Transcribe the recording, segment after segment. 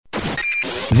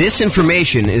This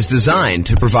information is designed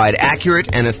to provide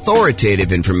accurate and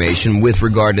authoritative information with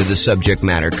regard to the subject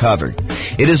matter covered.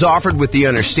 It is offered with the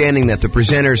understanding that the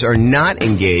presenters are not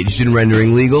engaged in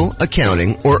rendering legal,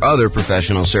 accounting, or other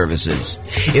professional services.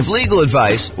 If legal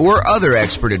advice or other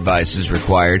expert advice is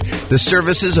required, the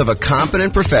services of a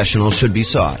competent professional should be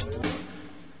sought.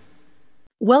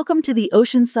 Welcome to the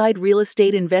Oceanside Real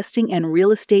Estate Investing and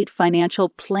Real Estate Financial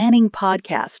Planning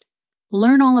Podcast.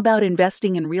 Learn all about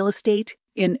investing in real estate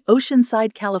in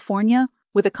Oceanside, California,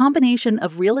 with a combination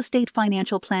of real estate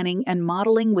financial planning and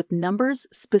modeling with numbers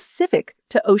specific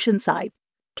to Oceanside,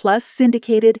 plus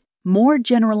syndicated, more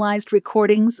generalized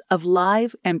recordings of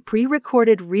live and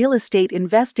pre-recorded real estate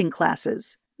investing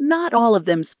classes, not all of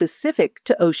them specific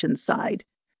to Oceanside.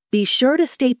 Be sure to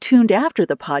stay tuned after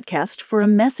the podcast for a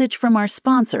message from our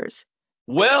sponsors.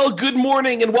 Well, good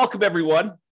morning and welcome,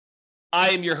 everyone. I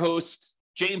am your host,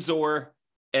 James Orr,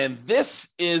 and this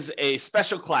is a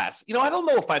special class. I don't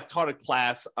know if I've taught a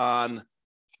class on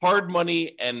hard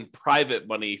money and private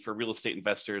money for real estate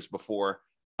investors before,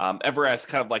 ever as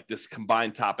kind of like this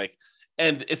combined topic.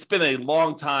 And it's been a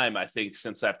long time, I think,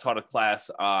 since I've taught a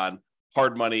class on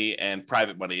hard money and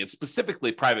private money, and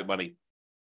specifically private money.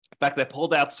 In fact, I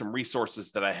pulled out some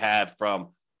resources that I had from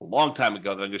a long time ago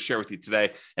that I'm going to share with you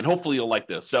today, and hopefully you'll like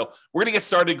this. So we're going to get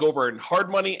started, go over in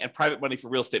hard money and private money for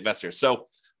real estate investors. So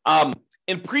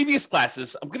in previous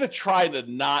classes, I'm going to try to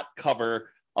not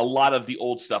cover a lot of the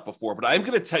old stuff before, but I'm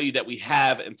going to tell you that we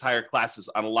have entire classes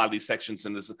on a lot of these sections,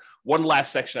 and there's one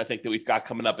last section I think that we've got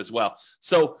coming up as well.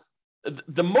 So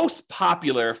the most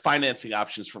popular financing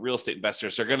options for real estate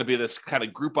investors are going to be this kind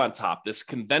of group on top, this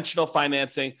conventional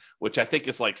financing, which I think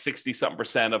is like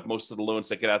 60-something% of most of the loans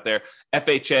that get out there.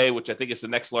 FHA, which I think is the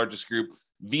next largest group.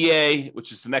 VA,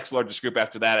 which is the next largest group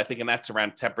after that, I think, and that's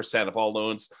around 10% of all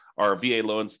loans are VA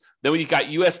loans. Then you got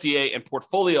USDA and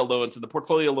portfolio loans, and the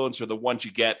portfolio loans are the ones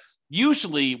you get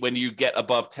usually when you get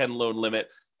above 10 loan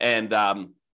limit, and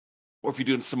or if you're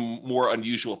doing some more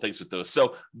unusual things with those.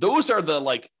 So those are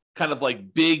the kind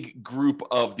of big group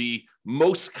of the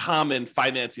most common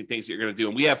financing things that you're going to do.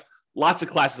 And we have lots of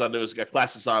classes on those. We've got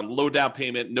classes on low down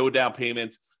payment, no down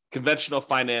payment, conventional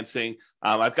financing.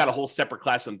 I've got a whole separate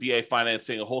class on VA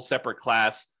financing, a whole separate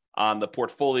class on the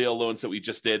portfolio loans that we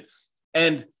just did.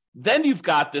 And then you've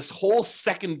got this whole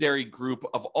secondary group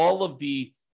of all of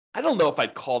the, I don't know if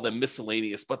I'd call them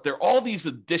miscellaneous, but they're all these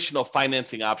additional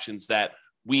financing options that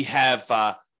we have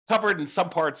covered in some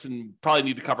parts and probably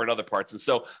need to cover in other parts. And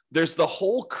so there's the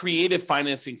whole creative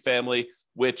financing family,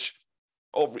 which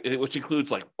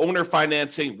includes like owner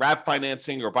financing, wrap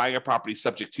financing, or buying a property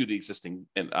subject to the existing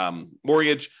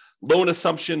mortgage, loan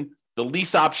assumption, the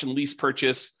lease option, lease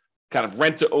purchase, kind of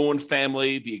rent to own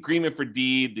family, the agreement for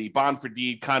deed, the bond for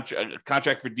deed,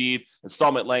 contract for deed,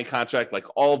 installment land contract, like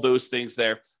all those things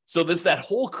there. So there's that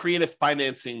whole creative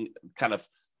financing kind of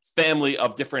family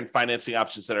of different financing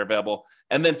options that are available.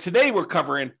 And then today we're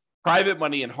covering private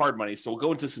money and hard money. So we'll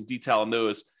go into some detail on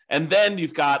those. And then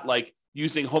you've got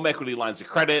using home equity lines of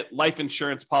credit, life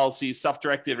insurance policies,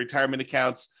 self-directed retirement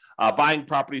accounts, buying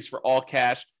properties for all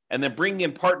cash, and then bringing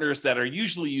in partners that are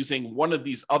usually using one of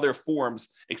these other forms,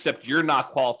 except you're not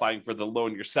qualifying for the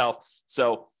loan yourself.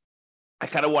 So I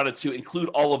kind of wanted to include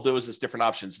all of those as different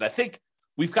options. And I think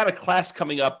we've got a class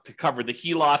coming up to cover the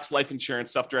HELOCs, life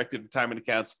insurance, self-directed retirement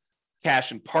accounts,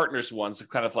 cash, and partners ones. So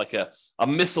kind of like a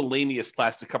miscellaneous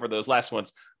class to cover those last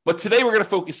ones. But today we're going to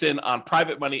focus in on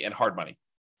private money and hard money.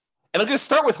 And I'm going to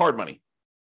start with hard money.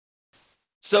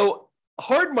 So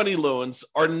hard money loans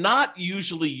are not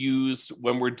usually used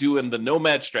when we're doing the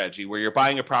nomad strategy, where you're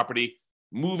buying a property,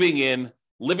 moving in,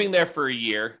 living there for a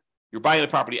year. You're buying the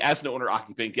property as an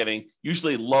owner-occupant, getting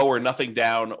usually low or nothing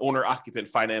down owner-occupant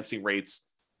financing rates,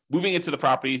 moving into the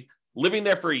property, living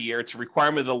there for a year. It's a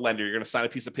requirement of the lender. You're going to sign a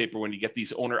piece of paper when you get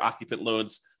these owner-occupant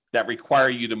loans that require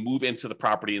you to move into the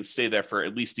property and stay there for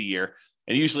at least a year.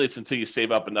 And usually it's until you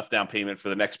save up enough down payment for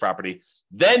the next property.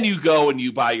 Then you go and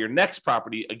you buy your next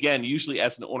property, again, usually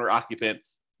as an owner-occupant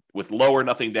with low or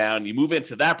nothing down. You move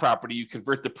into that property, you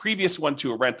convert the previous one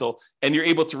to a rental, and you're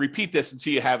able to repeat this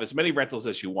until you have as many rentals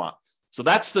as you want. So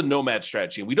that's the nomad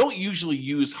strategy. We don't usually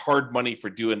use hard money for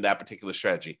doing that particular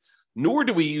strategy, nor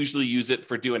do we usually use it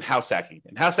for doing house hacking.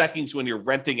 And house hacking is when you're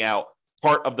renting out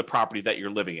part of the property that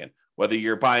you're living in, whether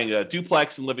you're buying a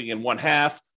duplex and living in one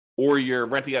half, or you're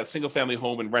renting out a single family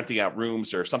home and renting out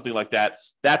rooms or something like that.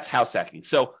 That's house hacking.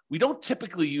 So we don't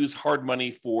typically use hard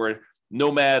money for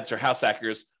nomads or house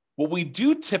hackers. What we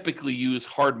do typically use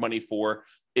hard money for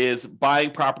is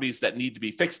buying properties that need to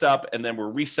be fixed up and then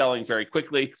we're reselling very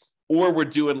quickly, or we're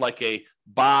doing like a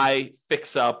buy,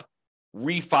 fix up,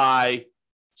 refi,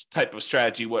 type of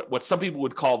strategy, what some people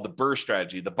would call the BRRRR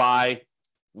strategy, the buy,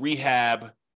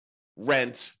 rehab,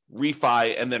 rent,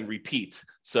 refi, and then repeat.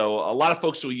 So a lot of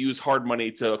folks will use hard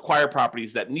money to acquire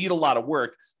properties that need a lot of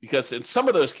work, because in some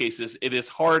of those cases, it is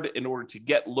hard in order to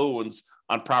get loans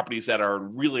on properties that are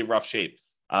in really rough shape.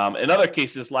 In other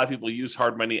cases, a lot of people use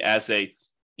hard money as a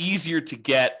easier to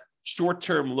get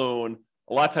short-term loan.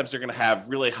 A lot of times they're going to have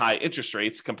really high interest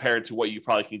rates compared to what you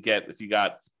probably can get if you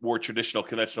got more traditional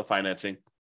conventional financing.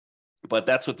 But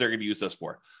that's what they're going to use those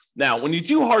for. Now, when you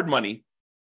do hard money,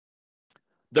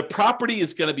 the property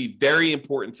is going to be very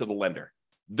important to the lender.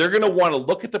 They're going to want to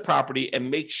look at the property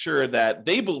and make sure that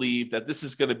they believe that this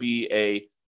is going to be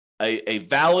a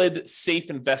valid, safe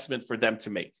investment for them to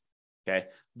make. Okay.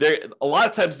 A lot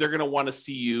of times they're going to want to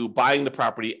see you buying the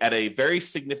property at a very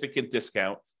significant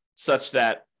discount, such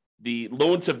that the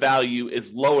loan to value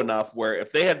is low enough where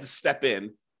if they had to step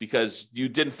in because you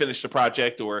didn't finish the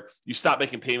project or you stop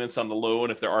making payments on the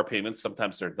loan, if there are payments,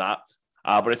 sometimes they're not.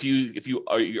 But if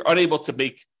you're unable to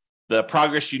make the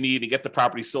progress you need to get the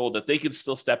property sold, that they can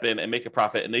still step in and make a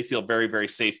profit, and they feel very, very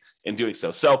safe in doing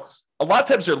so. So a lot of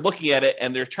times they're looking at it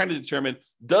and they're trying to determine,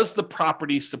 does the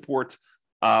property support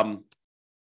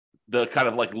the kind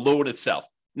of like loan itself?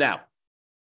 Now,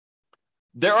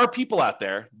 there are people out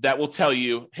there that will tell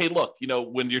you, hey, look,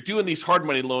 when you're doing these hard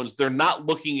money loans, they're not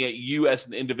looking at you as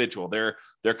an individual. They're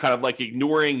kind of like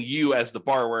ignoring you as the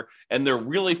borrower, and they're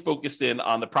really focused in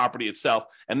on the property itself.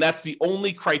 And that's the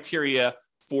only criteria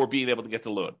for being able to get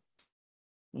the loan.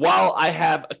 While I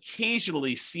have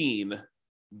occasionally seen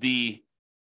the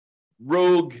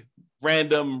rogue,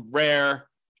 random, rare,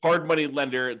 hard money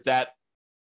lender that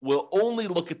will only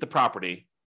look at the property,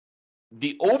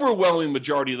 the overwhelming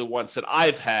majority of the ones that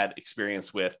I've had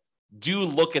experience with do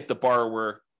look at the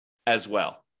borrower as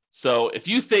well. So if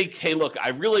you think, hey, look, I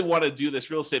really want to do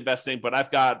this real estate investing, but I've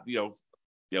got,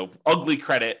 ugly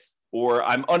credit, or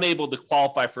I'm unable to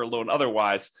qualify for a loan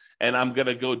otherwise, and I'm going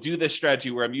to go do this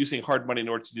strategy where I'm using hard money in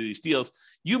order to do these deals,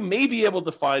 you may be able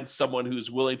to find someone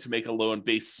who's willing to make a loan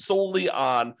based solely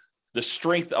on the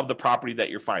strength of the property that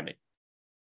you're finding.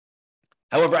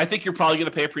 However, I think you're probably going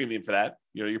to pay a premium for that.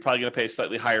 You're probably going to pay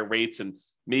slightly higher rates and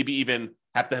maybe even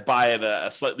have to buy at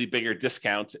a slightly bigger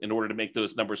discount in order to make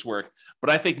those numbers work. But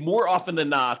I think more often than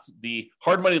not, the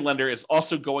hard money lender is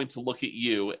also going to look at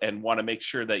you and want to make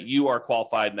sure that you are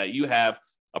qualified and that you have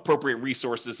appropriate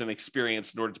resources and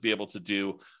experience in order to be able to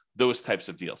do those types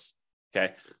of deals.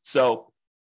 Okay. So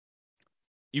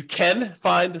you can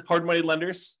find hard money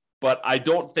lenders, but I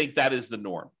don't think that is the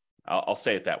norm. I'll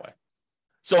say it that way.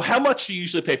 So how much do you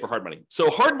usually pay for hard money?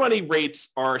 So hard money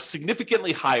rates are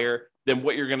significantly higher than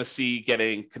what you're going to see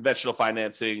getting conventional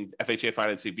financing, FHA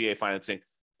financing, VA financing.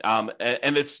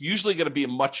 And it's usually going to be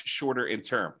much shorter in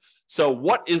term. So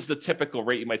what is the typical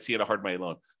rate you might see in a hard money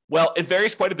loan? Well, it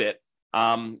varies quite a bit.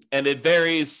 And it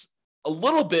varies a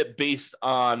little bit based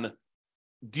on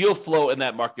deal flow in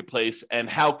that marketplace and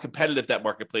how competitive that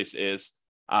marketplace is.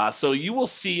 So you will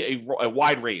see a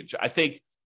wide range. I think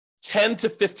 10 to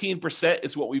 15%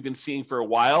 is what we've been seeing for a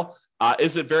while.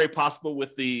 Is it very possible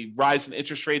with the rise in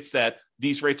interest rates that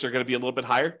these rates are going to be a little bit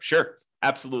higher? Sure,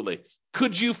 absolutely.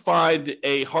 Could you find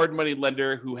a hard money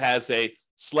lender who has a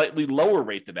slightly lower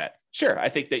rate than that? Sure, I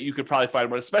think that you could probably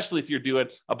find one, especially if you're doing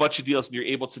a bunch of deals and you're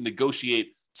able to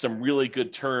negotiate some really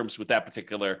good terms with that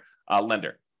particular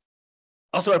lender.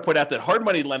 Also, I want to point out that hard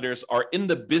money lenders are in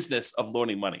the business of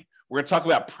loaning money. We're going to talk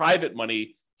about private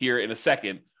money here in a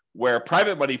second, where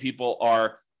private money people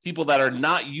are people that are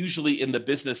not usually in the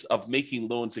business of making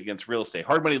loans against real estate.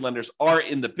 Hard money lenders are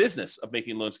in the business of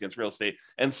making loans against real estate,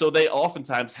 and so they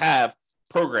oftentimes have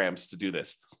programs to do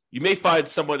this. You may find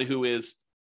someone who is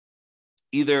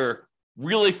either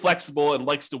really flexible and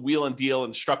likes to wheel and deal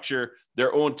and structure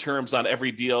their own terms on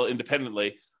every deal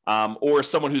independently, or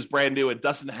someone who's brand new and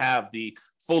doesn't have the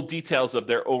full details of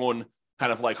their own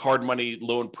kind of like hard money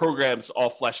loan programs all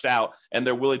fleshed out, and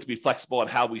they're willing to be flexible on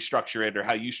how we structure it or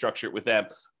how you structure it with them.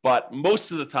 But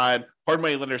most of the time, hard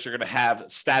money lenders are going to have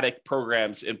static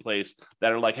programs in place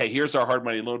that are like, hey, here's our hard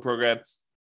money loan program.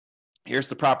 Here's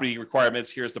the property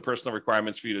requirements. Here's the personal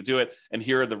requirements for you to do it. And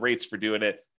here are the rates for doing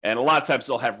it. And a lot of times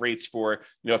they'll have rates for,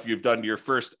 if you've done your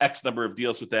first X number of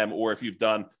deals with them, or if you've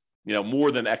done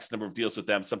more than X number of deals with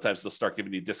them, sometimes they'll start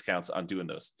giving you discounts on doing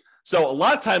those. So a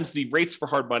lot of times the rates for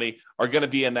hard money are going to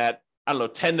be in that,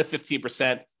 10 to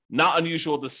 15%, not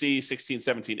unusual to see 16,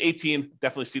 17, 18,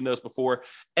 definitely seen those before.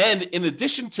 And in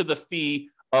addition to the fee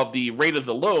of the rate of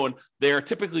the loan, they're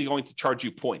typically going to charge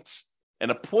you points.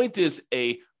 And a point is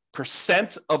a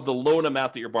percent of the loan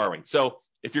amount that you're borrowing. So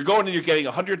if you're going and you're getting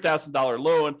 $100,000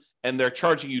 loan and they're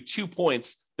charging you 2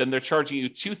 points, then they're charging you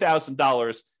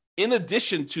 $2,000 in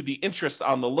addition to the interest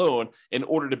on the loan in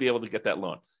order to be able to get that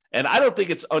loan. And I don't think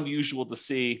it's unusual to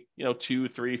see, 2,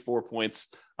 3, 4 points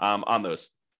on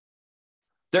those.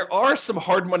 There are some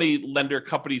hard money lender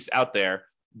companies out there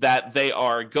that they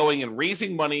are going and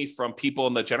raising money from people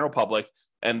in the general public,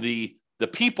 and the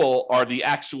people are the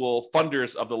actual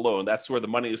funders of the loan. That's where the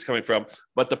money is coming from.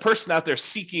 But the person out there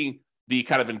seeking the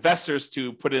kind of investors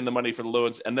to put in the money for the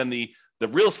loans, and then the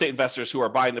real estate investors who are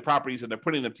buying the properties and they're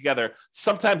putting them together,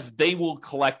 sometimes they will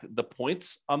collect the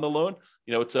points on the loan.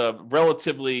 It's a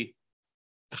relatively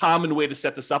common way to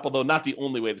set this up, although not the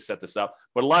only way to set this up.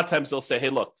 But a lot of times they'll say, hey,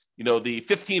 look, the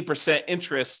 15%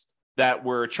 interest that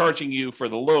we're charging you for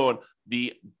the loan,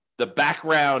 the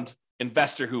background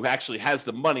investor who actually has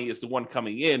the money is the one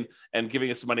coming in and giving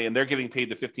us the money, and they're getting paid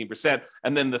the 15%.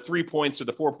 And then the 3 points or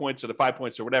the 4 points or the 5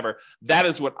 points or whatever, that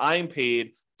is what I'm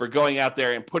paid for going out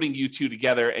there and putting you two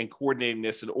together and coordinating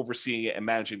this and overseeing it and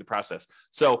managing the process.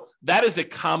 So that is a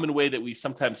common way that we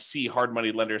sometimes see hard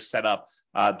money lenders set up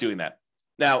doing that.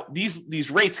 Now,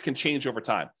 these rates can change over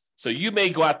time. So you may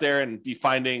go out there and be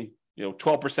finding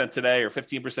 12% today or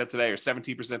 15% today or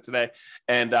 17% today.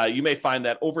 And you may find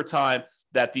that over time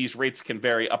that these rates can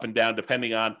vary up and down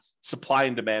depending on supply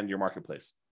and demand in your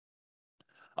marketplace.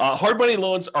 Hard money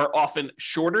loans are often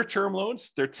shorter term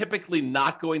loans. They're typically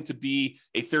not going to be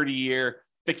a 30-year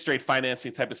fixed rate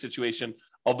financing type of situation.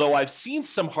 Although I've seen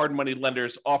some hard money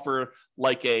lenders offer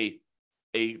like a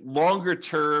longer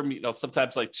term,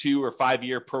 sometimes like 2 or 5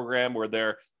 year program where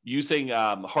they're using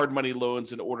hard money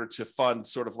loans in order to fund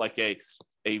sort of like a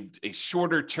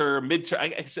shorter term, midterm, I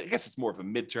guess it's more of a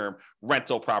midterm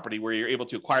rental property where you're able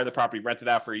to acquire the property, rent it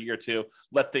out for a year or two,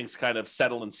 let things kind of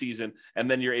settle in season, and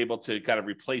then you're able to kind of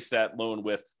replace that loan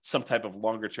with some type of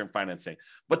longer term financing.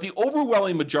 But the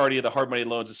overwhelming majority of the hard money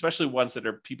loans, especially ones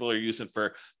that people are using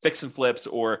for fix and flips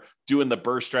or doing the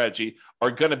BRRRR strategy,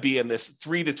 are going to be in this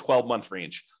 3 to 12 month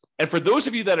range. And for those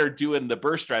of you that are doing the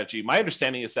BRRRR strategy, my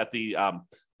understanding is that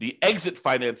the exit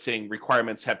financing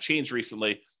requirements have changed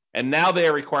recently. And now they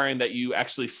are requiring that you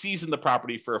actually season the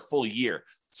property for a full year.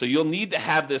 So you'll need to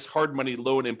have this hard money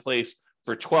loan in place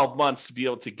for 12 months to be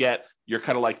able to get your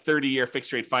kind of like 30-year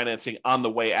fixed rate financing on the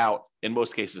way out in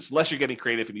most cases, unless you're getting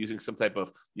creative and using some type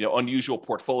of unusual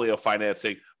portfolio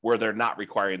financing where they're not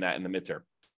requiring that in the midterm.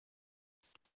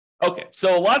 Okay,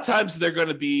 so a lot of times they're going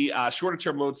to be shorter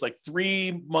term loans, like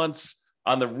 3 months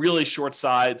on the really short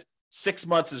side. 6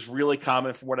 months is really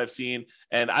common from what I've seen,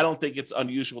 and I don't think it's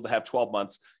unusual to have 12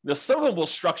 months. Some of them will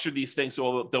structure these things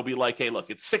so they'll be like, hey, look,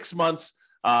 it's 6 months.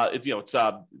 It's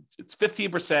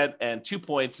 15% and 2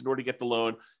 points in order to get the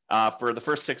loan for the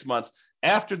first 6 months.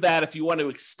 After that, if you want to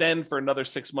extend for another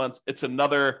 6 months, it's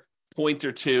another point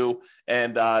or two,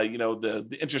 and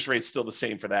the interest rate's still the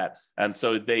same for that. And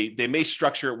so they may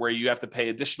structure it where you have to pay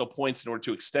additional points in order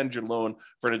to extend your loan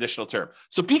for an additional term.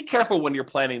 So be careful when you're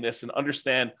planning this and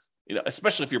understand,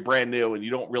 especially if you're brand new and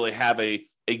you don't really have a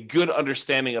good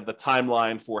understanding of the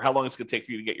timeline for how long it's going to take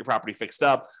for you to get your property fixed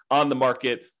up, on the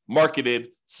market, marketed,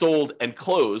 sold, and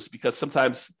closed, because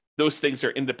sometimes those things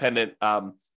are independent,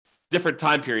 different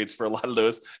time periods for a lot of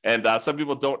those. And some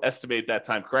people don't estimate that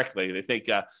time correctly. They think,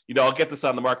 I'll get this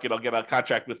on the market, I'll get a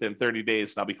contract within 30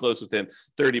 days, and I'll be closed within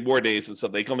 30 more days. And so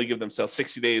they can only give themselves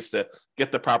 60 days to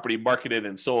get the property marketed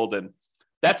and sold. And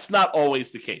that's not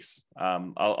always the case.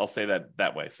 I'll say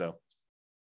that way. So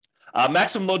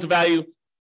maximum loan to value,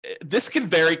 this can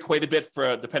vary quite a bit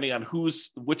depending on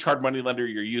which hard money lender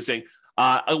you're using.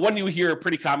 One you hear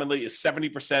pretty commonly is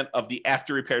 70% of the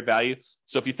after repaired value.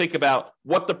 So if you think about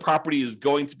what the property is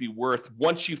going to be worth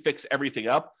once you fix everything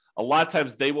up, a lot of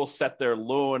times they will set their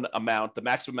loan amount, the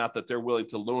maximum amount that they're willing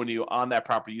to loan you on that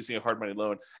property using a hard money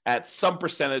loan, at some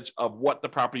percentage of what the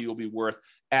property will be worth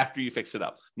after you fix it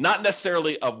up. Not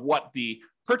necessarily of what the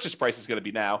purchase price is going to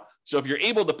be now. So if you're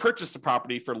able to purchase the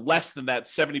property for less than that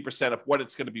 70% of what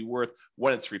it's going to be worth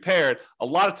when it's repaired, a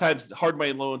lot of times hard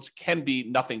money loans can be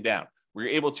nothing down, where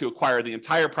you're able to acquire the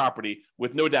entire property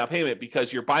with no down payment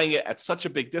because you're buying it at such a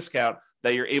big discount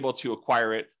that you're able to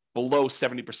acquire it below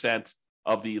 70%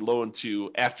 of the loan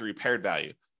to after repaired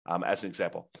value, as an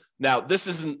example. Now, this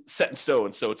isn't set in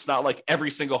stone, so it's not like every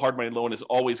single hard money loan is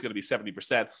always going to be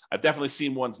 70%. I've definitely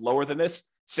seen ones lower than this.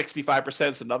 65%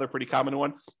 is another pretty common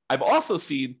one. I've also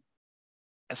seen,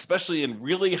 especially in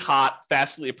really hot,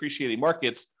 fastly appreciating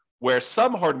markets, where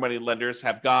some hard money lenders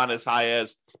have gone as high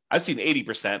as, I've seen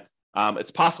 80%.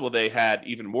 It's possible they had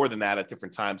even more than that at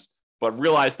different times, but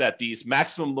realize that these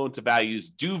maximum loan to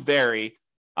values do vary.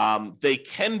 They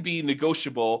can be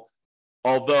negotiable,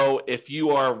 although if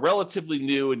you are relatively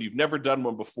new and you've never done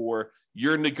one before,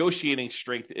 your negotiating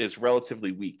strength is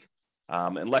relatively weak.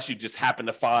 unless you just happen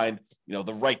to find,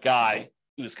 the right guy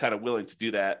who's kind of willing to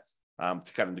do that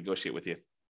to kind of negotiate with you.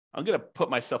 I'm going to put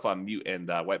myself on mute and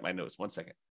wipe my nose. 1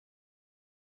 second.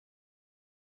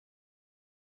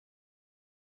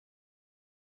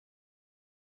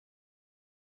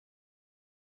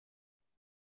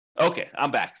 Okay,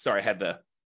 I'm back. Sorry, I had to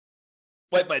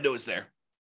wipe my nose there.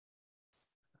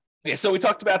 Okay, so we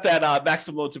talked about that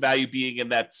maximum loan to value being in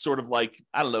that sort of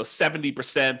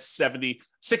 70%,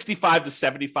 65 to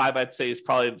 75, I'd say is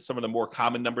probably some of the more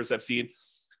common numbers I've seen.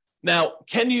 Now,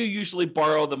 can you usually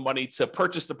borrow the money to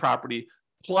purchase the property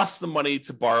plus the money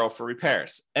to borrow for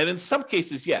repairs? And in some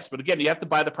cases, yes. But again, you have to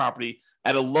buy the property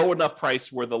at a low enough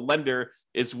price where the lender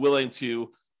is willing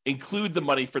to include the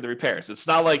money for the repairs. It's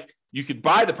not like you could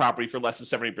buy the property for less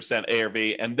than 70%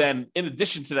 ARV, and then in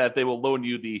addition to that, they will loan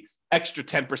you the extra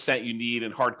 10% you need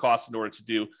in hard costs in order to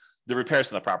do the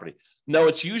repairs on the property. No,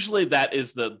 it's usually that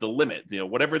is the limit.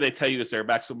 Whatever they tell you is their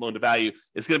maximum loan to value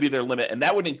is going to be their limit, and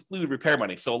that would include repair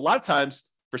money. So a lot of times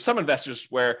for some investors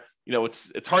where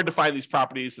it's hard to find these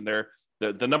properties and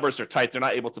the numbers are tight, they're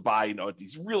not able to buy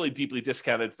these really deeply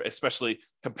discounted, especially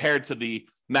compared to the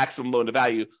maximum loan to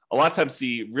value. A lot of times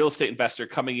the real estate investor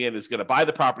coming in is going to buy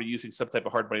the property using some type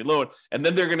of hard money loan, and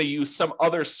then they're going to use some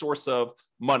other source of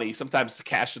money, sometimes the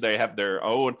cash that they have their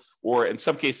own, or in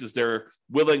some cases they're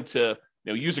willing to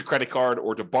use a credit card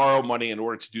or to borrow money in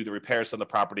order to do the repairs on the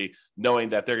property, knowing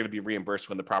that they're going to be reimbursed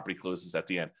when the property closes at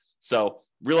the end. So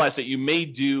realize that you may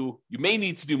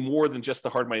need to do more than just the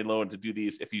hard money loan to do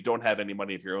these if you don't have any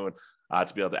money of your own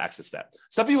to be able to access that.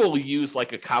 Some people will use a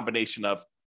combination of,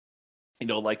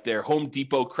 their Home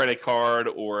Depot credit card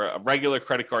or a regular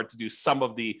credit card to do some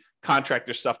of the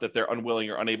contractor stuff that they're unwilling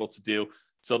or unable to do.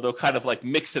 So they'll kind of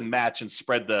mix and match and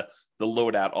spread the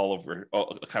load out all over,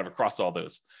 kind of across all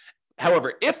those.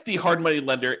 However, if the hard money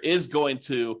lender is going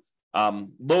to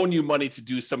loan you money to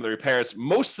do some of the repairs,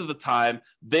 most of the time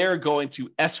they're going to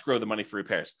escrow the money for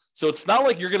repairs. So it's not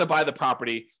like you're going to buy the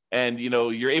property and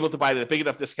you're able to buy it at a big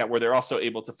enough discount where they're also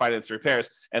able to finance the repairs,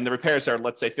 and the repairs are,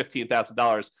 let's say,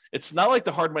 $15,000. It's not like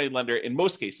the hard money lender, in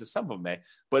most cases, some of them may,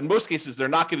 but in most cases they're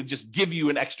not going to just give you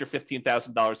an extra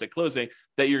 $15,000 at closing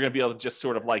that you're going to be able to just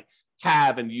sort of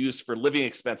have and use for living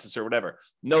expenses or whatever.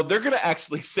 No, they're going to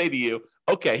actually say to you,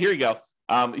 okay, here you go.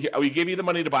 We gave you the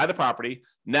money to buy the property.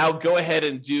 Now go ahead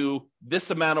and do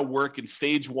this amount of work in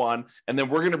stage one, and then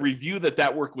we're going to review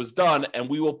that work was done, and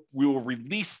we will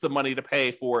release the money to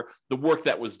pay for the work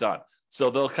that was done. So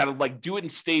they'll kind of do it in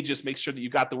stages, make sure that you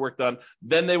got the work done.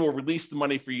 Then they will release the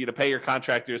money for you to pay your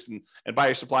contractors and buy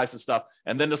your supplies and stuff.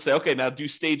 And then they'll say, okay, now do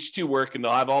stage 2 work, and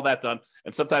they'll have all that done.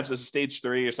 And sometimes there's a stage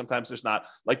 3, or sometimes there's not.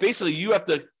 Basically you have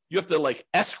to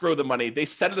escrow the money. They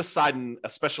set it aside in a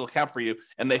special account for you,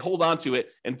 and they hold on to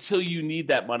it until you need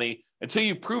that money, until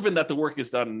you've proven that the work is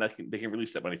done, and they can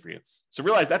release that money for you. So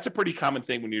realize that's a pretty common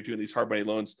thing when you're doing these hard money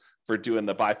loans for doing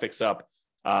the buy, fix up,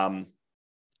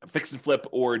 fix and flip,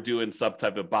 or doing some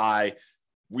type of buy,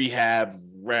 rehab,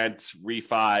 rent,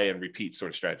 refi, and repeat sort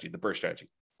of strategy, the BRRRR strategy.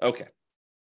 Okay.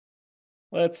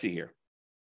 Let's see here.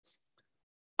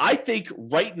 I think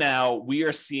right now we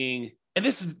are seeing, and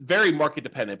this is very market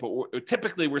dependent, but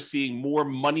typically we're seeing more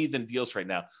money than deals right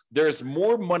now. There's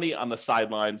more money on the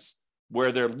sidelines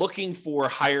where they're looking for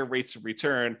higher rates of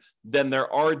return than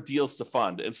there are deals to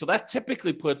fund. And so that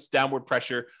typically puts downward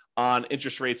pressure on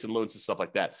interest rates and loans and stuff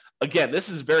like that. Again, this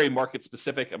is very market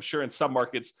specific. I'm sure in some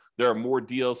markets there are more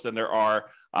deals than there are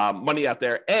money out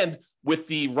there. And with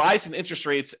the rise in interest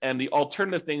rates and the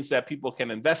alternative things that people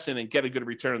can invest in and get a good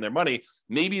return on their money,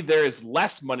 maybe there is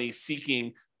less money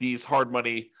seeking these hard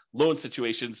money loan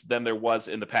situations than there was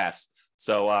in the past.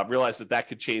 So realize that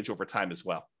could change over time as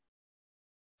well.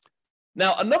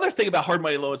 Now, another thing about hard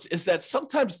money loans is that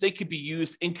sometimes they could be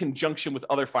used in conjunction with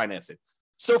other financing.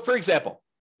 So for example,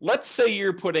 let's say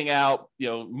you're putting out,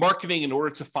 marketing in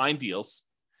order to find deals,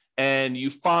 and you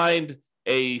find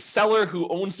a seller who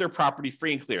owns their property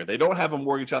free and clear. They don't have a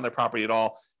mortgage on their property at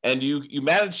all. And you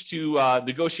manage to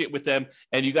negotiate with them,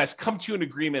 and you guys come to an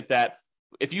agreement that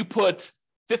if you put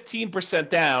 15%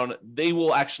 down, they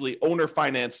will actually owner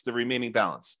finance the remaining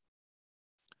balance.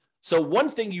 So one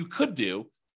thing you could do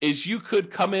is you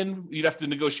could come in, you'd have to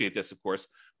negotiate this, of course,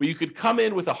 but you could come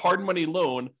in with a hard money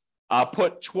loan,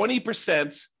 put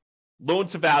 20% loan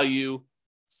to value,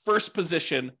 first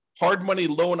position, hard money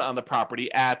loan on the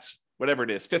property at whatever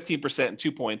it is, 15% and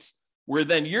 2 points, where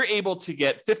then you're able to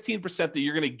get 15% that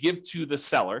you're going to give to the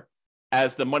seller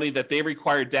as the money that they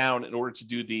require down in order to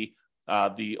do the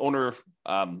owner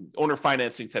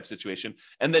financing type situation.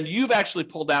 And then you've actually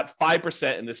pulled out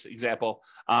 5% in this example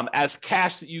as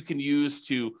cash that you can use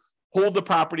to hold the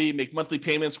property, make monthly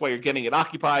payments while you're getting it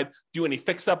occupied, do any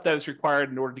fix up that is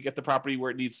required in order to get the property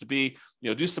where it needs to be,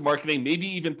 do some marketing, maybe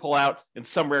even pull out, in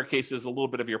some rare cases, a little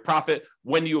bit of your profit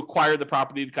when you acquire the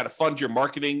property to kind of fund your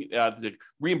marketing, to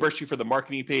reimburse you for the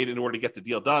marketing you paid in order to get the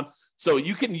deal done. So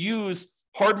you can use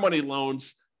hard money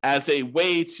loans as a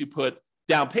way to put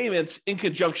down payments in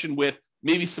conjunction with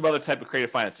maybe some other type of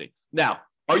creative financing. Now,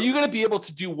 are you going to be able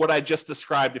to do what I just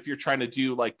described if you're trying to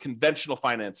do like conventional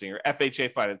financing or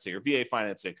FHA financing or VA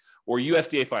financing or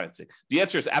USDA financing? The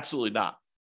answer is absolutely not.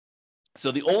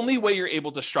 So the only way you're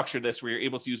able to structure this, where you're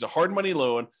able to use a hard money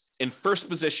loan in first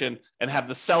position and have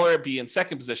the seller be in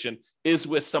second position, is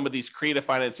with some of these creative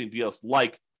financing deals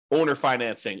like owner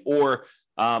financing, or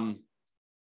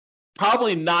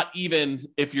probably not even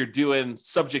if you're doing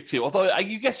subject to, although I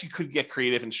guess you could get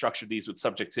creative and structure these with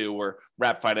subject to or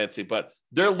wrap financing, but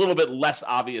they're a little bit less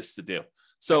obvious to do.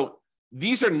 So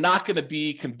these are not going to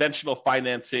be conventional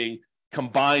financing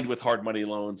combined with hard money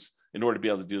loans in order to be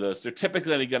able to do those. They're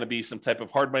typically going to be some type of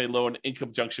hard money loan in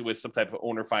conjunction with some type of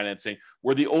owner financing,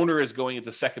 where the owner is going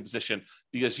into second position,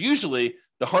 because usually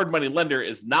the hard money lender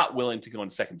is not willing to go in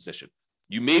second position.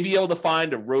 You may be able to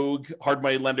find a rogue hard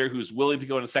money lender who's willing to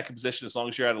go into second position as long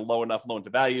as you're at a low enough loan to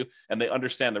value and they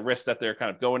understand the risk that they're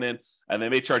kind of going in, and they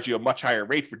may charge you a much higher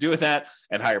rate for doing that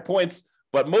and higher points.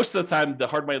 But most of the time, the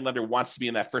hard money lender wants to be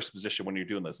in that first position when you're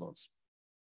doing those loans.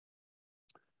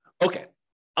 Okay,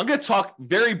 I'm going to talk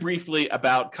very briefly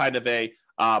about kind of a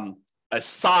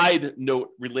side note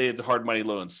related to hard money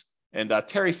loans. And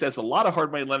Terry says a lot of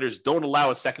hard money lenders don't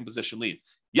allow a second position lien.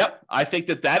 Yep, I think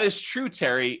that is true,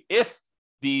 Terry. If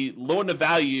the loan to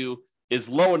value is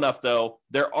low enough, though,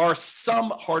 there are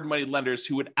some hard money lenders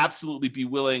who would absolutely be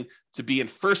willing to be in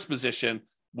first position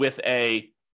with a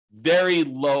very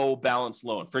low balance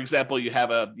loan. For example, you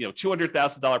have a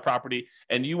 $200,000 property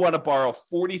and you want to borrow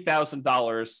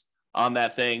 $40,000 on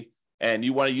that thing, and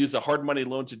you want to use a hard money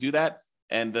loan to do that,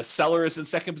 and the seller is in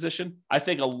second position. I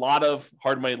think a lot of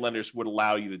hard money lenders would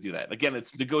allow you to do that. Again,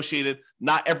 it's negotiated.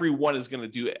 Not everyone is going to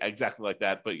do exactly like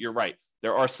that, but you're right.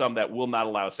 There are some that will not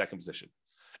allow a second position,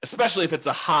 especially if it's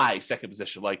a high second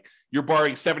position. Like you're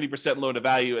borrowing 70% loan to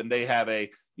value and they have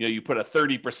you put a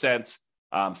 30%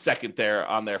 second there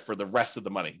on there for the rest of the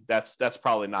money. That's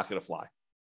probably not going to fly.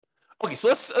 Okay, so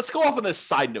let's go off on this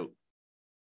side note.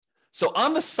 So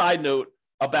on the side note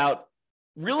about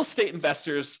real estate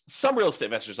investors, some real estate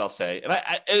investors, I'll say, and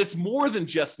it's more than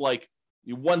just like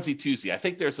onesie twosie. I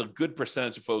think there's a good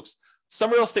percentage of folks,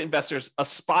 some real estate investors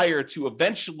aspire to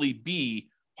eventually be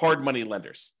hard money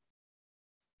lenders.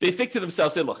 They think to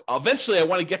themselves, say, look, eventually I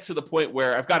want to get to the point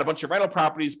where I've got a bunch of rental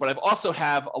properties, but I've also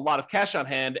have a lot of cash on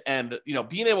hand, and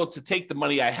being able to take the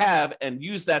money I have and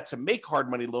use that to make hard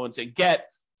money loans and get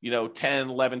 10,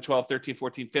 11, 12, 13,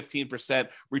 14, 15%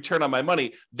 return on my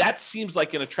money. That seems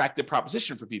like an attractive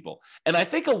proposition for people. And I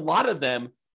think a lot of them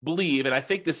believe, and I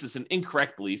think this is an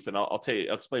incorrect belief, and I'll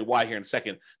explain why here in a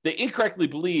second. They incorrectly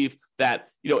believe that,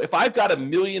 if I've got $1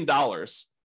 million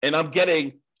and I'm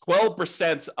getting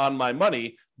 12% on my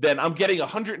money, then I'm getting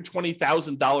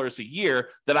 $120,000 a year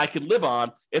that I can live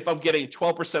on if I'm getting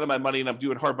 12% of my money and I'm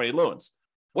doing hard money loans.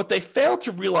 What they fail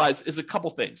to realize is a couple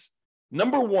things.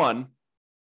 Number one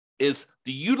is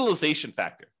the utilization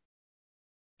factor.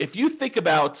 If you think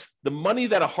about the money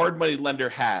that a hard money lender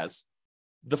has,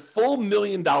 the full $1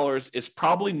 million is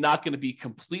probably not going to be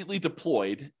completely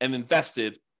deployed and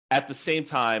invested at the same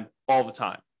time all the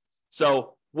time.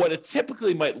 So what it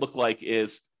typically might look like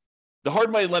is the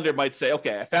hard money lender might say,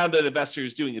 okay, I found an investor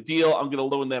who's doing a deal. I'm going to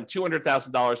loan them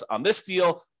 $200,000 on this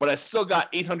deal, but I still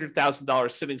got $800,000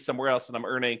 sitting somewhere else and I'm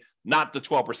earning not the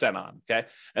 12% on, okay?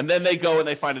 And then they go and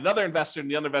they find another investor,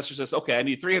 and the other investor says, okay, I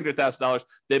need $300,000.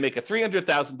 They make a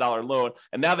 $300,000 loan,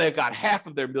 and now they've got half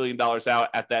of their $1 million out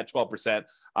at that 12%.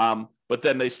 But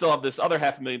then they still have this other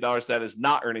 $500,000 that is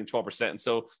not earning 12%. And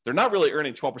so they're not really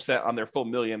earning 12% on their full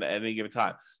 $1 million at any given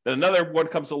time. Then another one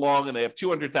comes along and they have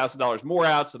 $200,000 more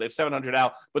out. So they have $700,000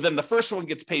 out, but then the first one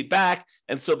gets paid back.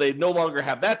 And so they no longer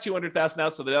have that $200,000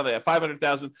 out. So now they have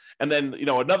 $500,000. And then,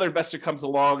 another investor comes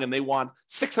along and they want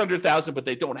 $600,000, but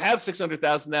they don't have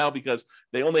 $600,000 now because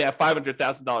they only have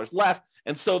 $500,000 left.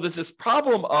 And so there's this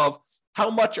problem of, how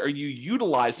much are you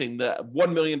utilizing the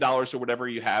 $1 million or whatever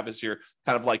you have as your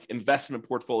kind of like investment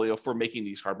portfolio for making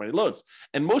these hard money loans?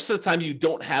 And most of the time, you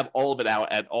don't have all of it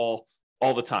out at all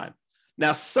the time.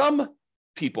 Now, some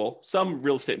people, some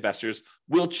real estate investors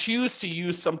will choose to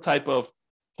use some type of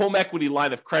home equity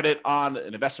line of credit on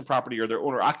an investment property or their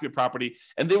owner occupied property,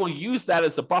 and they will use that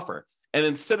as a buffer. And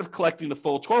instead of collecting the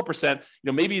full 12%,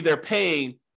 maybe they're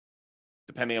paying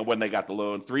depending on when they got the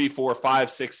loan, 3, 4, 5,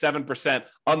 6, 7%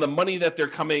 on the money that they're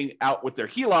coming out with their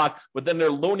HELOC, but then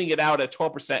they're loaning it out at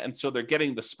 12%. And so they're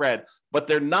getting the spread, but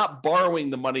they're not borrowing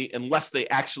the money unless they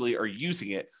actually are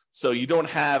using it. So you don't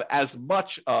have as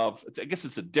much of, I guess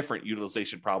it's a different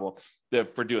utilization problem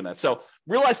for doing that. So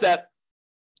realize that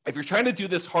if you're trying to do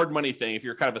this hard money thing, if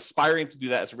you're kind of aspiring to do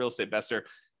that as a real estate investor,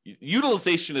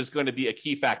 utilization is going to be a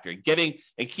key factor. Getting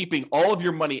and keeping all of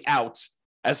your money out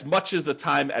as much of the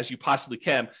time as you possibly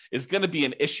can is going to be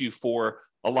an issue for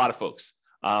a lot of folks.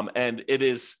 And it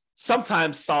is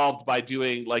sometimes solved by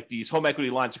doing like these home equity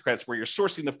lines of credits where you're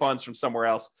sourcing the funds from somewhere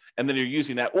else and then you're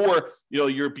using that, or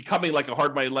you're becoming like a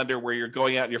hard money lender where you're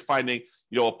going out and you're finding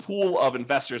a pool of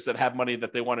investors that have money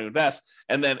that they want to invest,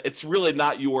 and then it's really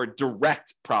not your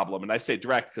direct problem. And I say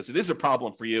direct because it is a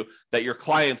problem for you that your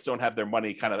clients don't have their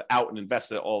money kind of out and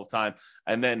invested all the time,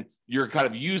 and then you're kind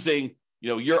of using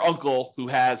your uncle who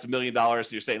has $1 million.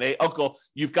 You're saying, hey, uncle,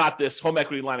 you've got this home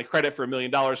equity line of credit for $1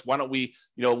 million. Why don't we,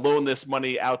 loan this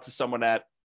money out to someone at,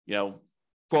 12%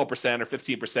 or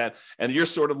 15%. And you're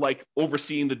sort of like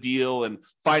overseeing the deal and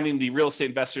finding the real estate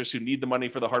investors who need the money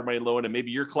for the hard money loan. And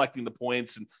maybe you're collecting the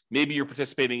points and maybe you're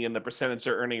participating in the percentage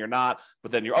they're earning or not.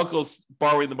 But then your uncle's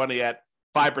borrowing the money at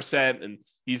 5% and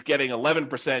he's getting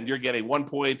 11%, you're getting 1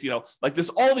 point, like there's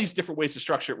all these different ways to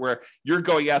structure it where you're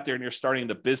going out there and you're starting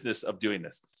the business of doing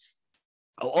this.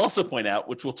 I'll also point out,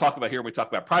 which we'll talk about here when we talk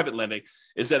about private lending,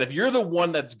 is that if you're the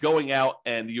one that's going out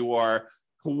and you are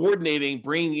coordinating,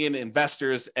 bringing in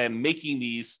investors and making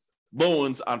these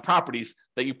loans on properties,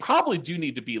 that you probably do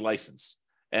need to be licensed.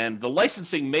 And the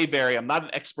licensing may vary. I'm not an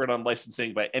expert on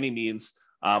licensing by any means.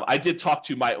 I did talk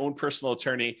to my own personal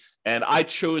attorney, and I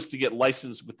chose to get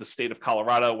licensed with the state of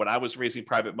Colorado when I was raising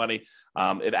private money.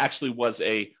 It actually was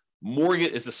a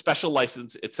mortgage, is a special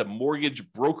license. It's a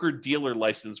mortgage broker dealer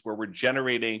license where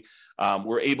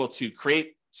we're able to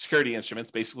create security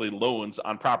instruments, basically loans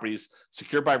on properties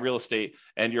secured by real estate,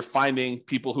 and you're finding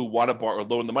people who want to borrow or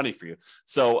loan the money for you.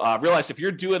 So realize if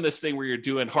you're doing this thing where you're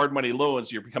doing hard money loans,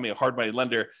 you're becoming a hard money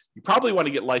lender, you probably want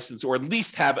to get licensed or at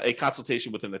least have a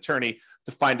consultation with an attorney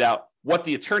to find out what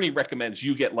the attorney recommends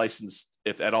you get licensed,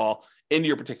 if at all, in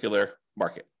your particular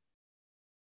market.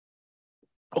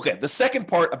 Okay, the second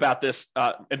part about this,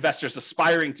 investors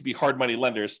aspiring to be hard money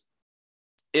lenders,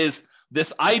 is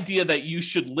this idea that you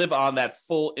should live on that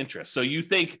full interest. So you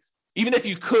think, even if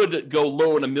you could go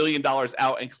loan $1 million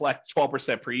out and collect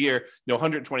 12% per year,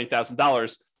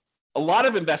 $120,000, a lot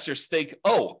of investors think,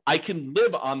 oh, I can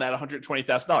live on that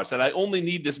 $120,000 and I only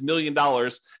need this $1 million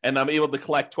and I'm able to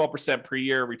collect 12% per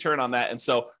year return on that. And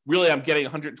so really I'm getting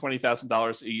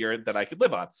 $120,000 a year that I could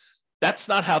live on. That's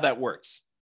not how that works.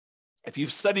 If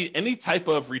you've studied any type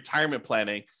of retirement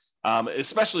planning,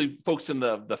 especially folks in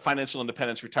the financial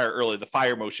independence, retire early, the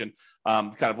FIRE motion,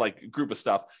 kind of like group of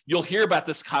stuff, you'll hear about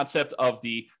this concept of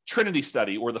the Trinity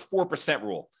study or the 4%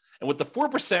 rule. And what the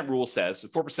 4% rule says, the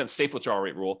 4% safe withdrawal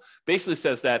rate rule, basically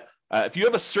says that if you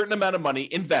have a certain amount of money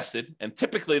invested, and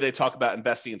typically they talk about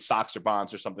investing in stocks or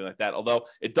bonds or something like that, although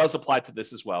it does apply to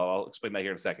this as well. I'll explain that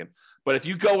here in a second. But if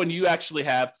you go and you actually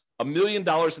have $1 million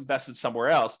invested somewhere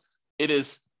else, it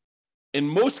is, in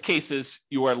most cases,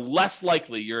 you are less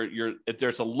likely,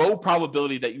 there's a low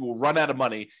probability that you will run out of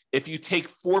money if you take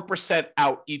 4%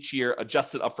 out each year,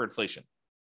 adjusted up for inflation.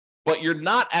 But you're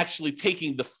not actually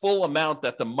taking the full amount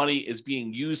that the money is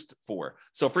being used for.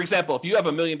 So for example, if you have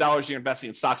 $1 million you're investing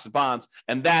in stocks and bonds,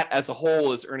 and that as a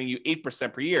whole is earning you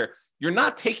 8% per year, you're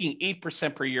not taking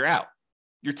 8% per year out.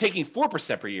 You're taking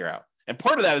 4% per year out. And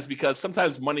part of that is because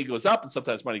sometimes money goes up and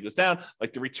sometimes money goes down.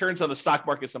 Like the returns on the stock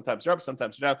market, sometimes they're up,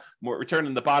 sometimes they're down. More return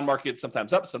in the bond market,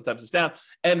 sometimes up, sometimes it's down.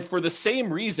 And for the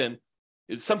same reason,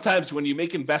 sometimes when you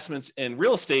make investments in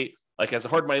real estate, like as a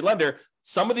hard money lender,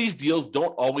 some of these deals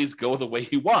don't always go the way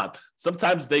you want.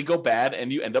 Sometimes they go bad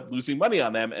and you end up losing money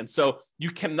on them. And so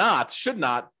you should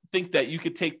not think that you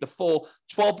could take the full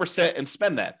 12% and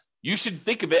spend that. You should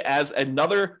think of it as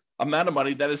another amount of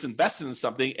money that is invested in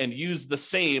something and use the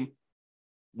same,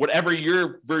 whatever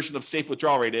your version of safe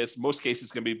withdrawal rate is. Most cases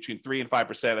it's going to be between 3 and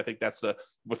 5%. I think that's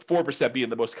with 4% being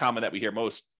the most common that we hear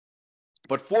most,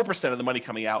 but 4% of the money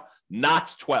coming out,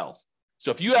 not 12. So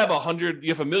if you have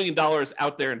 $1 million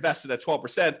out there invested at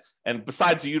 12%, and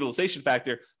besides the utilization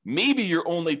factor, maybe you're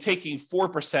only taking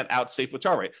 4% out safe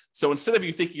withdrawal rate. So instead of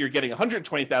you thinking you're getting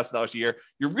 $120,000 a year,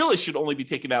 you really should only be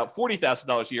taking out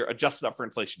 $40,000 a year, adjusted up for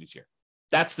inflation each year.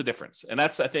 That's the difference. And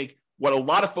that's, I think, what a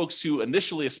lot of folks who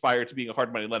initially aspire to being a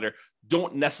hard money lender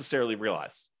don't necessarily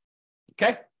realize.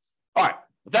 Okay. All right.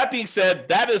 With that being said,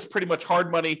 that is pretty much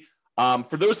hard money.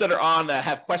 For those that are on that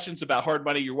have questions about hard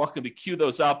money, you're welcome to queue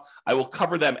those up. I will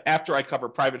cover them after I cover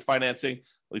private financing.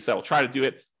 At least I will try to do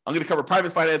it. I'm going to cover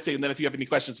private financing, and then if you have any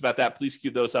questions about that, please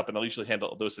queue those up, and I'll usually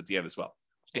handle those at the end as well.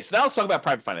 Okay, so now let's talk about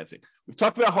private financing. We've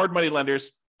talked about hard money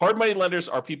lenders. Hard money lenders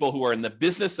are people who are in the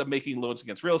business of making loans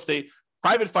against real estate.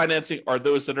 Private financing are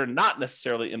those that are not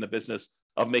necessarily in the business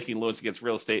of making loans against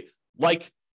real estate,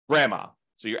 like grandma.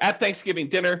 So you're at Thanksgiving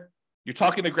dinner, you're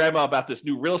talking to grandma about this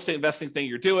new real estate investing thing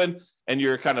you're doing, and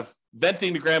you're kind of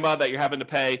venting to grandma that you're having to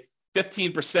pay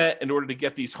 15% in order to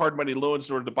get these hard money loans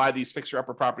in order to buy these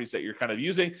fixer-upper properties that you're kind of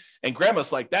using. And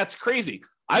grandma's like, that's crazy.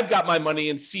 I've got my money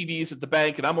in CDs at the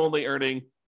bank, and I'm only earning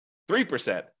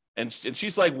 3%. And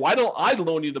she's like, why don't I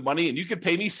loan you the money and you can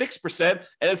pay me 6%? And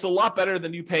it's a lot better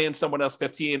than you paying someone else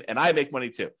 15%, and I make money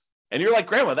too. And you're like,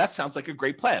 grandma, that sounds like a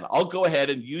great plan. I'll go ahead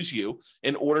and use you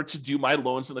in order to do my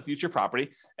loans on the future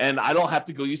property. And I don't have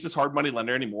to go use this hard money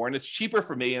lender anymore. And it's cheaper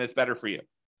for me and it's better for you.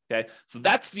 Okay. So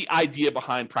that's the idea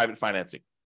behind private financing.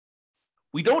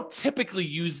 We don't typically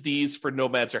use these for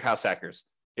nomads or house hackers.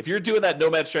 If you're doing that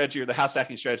nomad strategy or the house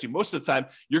hacking strategy, most of the time,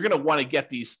 you're going to want to get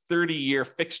these 30-year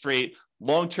fixed rate,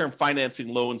 long-term financing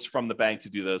loans from the bank to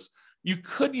do this. You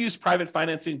could use private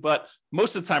financing, but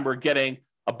most of the time we're getting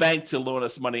a bank to loan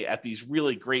us money at these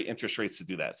really great interest rates to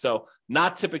do that. So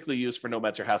not typically used for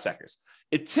nomads or house hackers.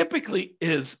 It typically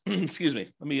is, excuse me,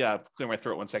 let me clear my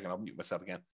throat 1 second. I'll mute myself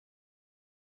again.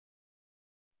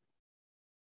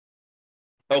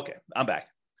 Okay, I'm back.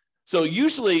 So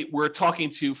usually we're talking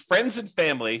to friends and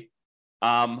family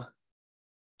and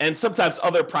sometimes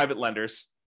other private lenders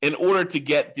in order to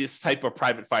get this type of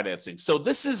private financing. So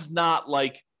this is not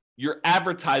like you're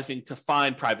advertising to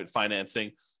find private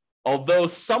financing, although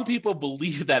some people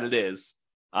believe that it is.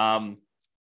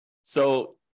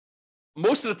 So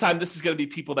most of the time, this is going to be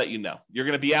people that you know. You're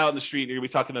going to be out in the street, and you're going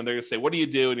to be talking to them. They're going to say, what do you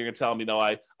do? And you're going to tell them,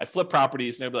 I flip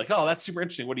properties. And they'll be like, oh, that's super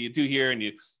interesting. What do you do here? And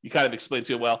you kind of explain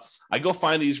to them, well, I go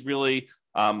find these really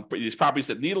these properties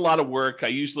that need a lot of work. I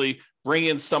usually bring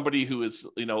in somebody who is,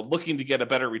 looking to get a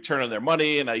better return on their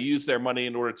money. And I use their money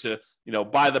in order to,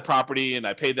 buy the property, and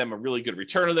I pay them a really good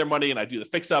return on their money. And I do the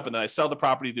fix up, and then I sell the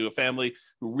property to a family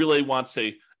who really wants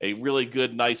a really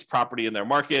good, nice property in their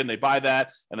market. And they buy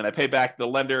that. And then I pay back the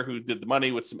lender who did the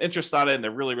money with some interest on it. And they're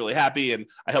really, really happy. And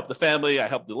I help the family, I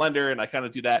help the lender, and I kind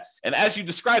of do that. And as you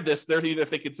describe this, they're either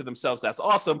thinking to themselves, that's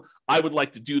awesome. I would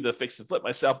like to do the fix and flip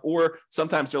myself. Or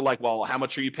sometimes they're like, well, how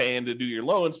much are you paying to do your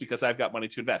loans? Because I've got money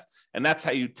to invest. And that's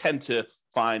how you tend to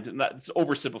find, it's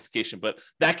oversimplification, but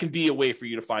that can be a way for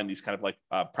you to find these kind of like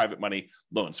private money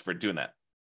loans for doing that.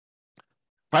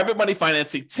 Private money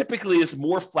financing typically is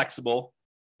more flexible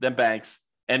than banks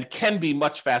and can be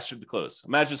much faster to close.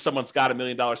 Imagine someone's got $1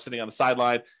 million sitting on the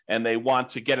sideline and they want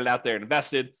to get it out there and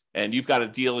invested, and you've got a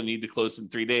deal and you need to close in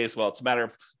 3 days. Well, it's a matter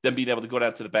of them being able to go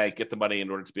down to the bank, get the money in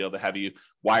order to be able to have you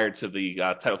wired to the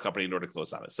title company in order to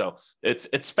close on it. So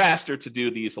it's faster to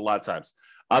do these a lot of times.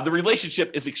 The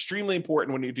relationship is extremely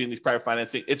important when you're doing these private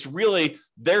financing. It's really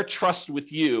their trust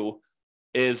with you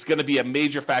is going to be a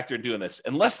major factor in doing this.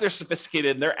 Unless they're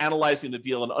sophisticated and they're analyzing the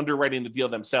deal and underwriting the deal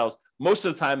themselves, most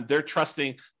of the time they're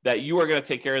trusting that you are going to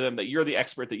take care of them, that you're the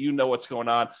expert, that you know what's going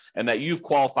on, and that you've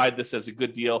qualified this as a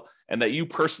good deal, and that you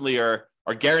personally are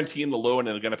guaranteeing the loan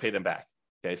and are going to pay them back.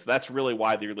 Okay, so that's really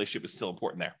why the relationship is still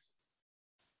important there.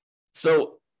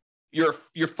 So your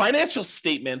financial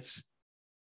statements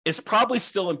is probably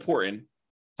still important.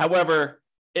 However,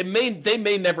 they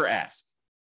may never ask.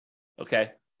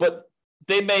 Okay, but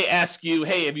they may ask you,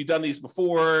 hey, have you done these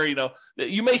before?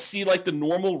 You may see like the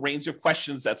normal range of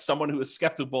questions that someone who is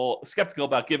skeptical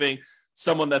about giving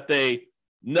someone that they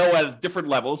know at different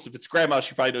levels. If it's grandma,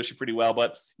 she probably knows you pretty well,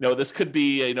 but this could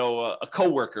be, a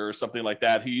coworker or something like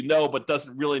that who but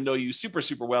doesn't really know you super,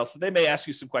 super well. So they may ask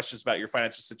you some questions about your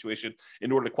financial situation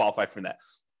in order to qualify for that.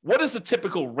 What is the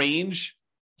typical range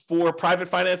for private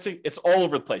financing? It's all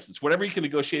over the place. It's whatever you can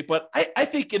negotiate, but I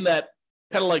think in that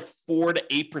kind of like 4 to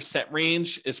 8%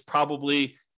 range is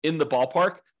probably in the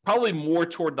ballpark, probably more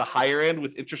toward the higher end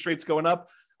with interest rates going up.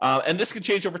 And this can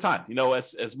change over time.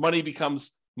 As money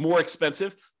becomes more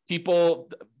expensive,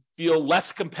 people feel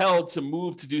less compelled to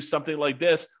move to do something like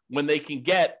this when they can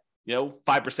get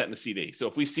 5% in a CD. So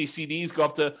if we see CDs go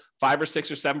up to 5 or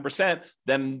 6 or 7%,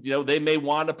 then, they may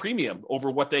want a premium over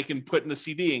what they can put in a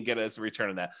CD and get as a return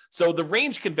on that. So the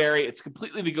range can vary. It's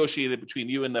completely negotiated between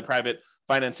you and the private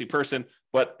financing person.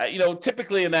 But,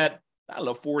 typically in that,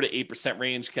 4 to 8%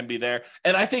 range can be there.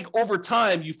 And I think over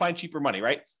time you find cheaper money,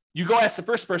 right? You go ask the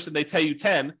first person, they tell you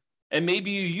 10, and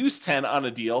maybe you use 10 on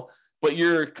a deal, but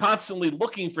you're constantly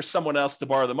looking for someone else to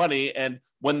borrow the money. And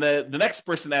when the next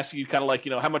person asks you kind of like,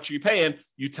 how much are you paying?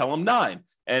 You tell them 9.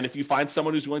 And if you find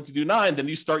someone who's willing to do 9, then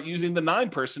you start using the 9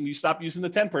 person, you stop using the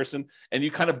 10 person, and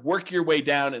you kind of work your way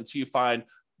down until you find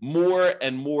more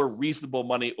and more reasonable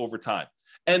money over time.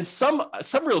 And some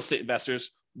real estate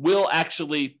investors will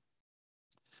actually,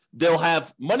 they'll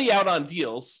have money out on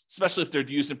deals, especially if they're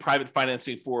using private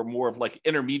financing for more of like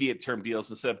intermediate term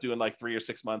deals instead of doing like 3 or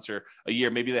 6 months or a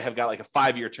year. Maybe they have got like a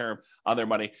 5-year term on their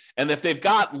money. And if they've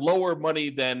got lower money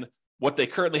than what they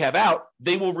currently have out,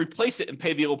 they will replace it and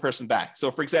pay the old person back.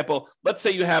 So for example, let's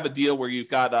say you have a deal where you've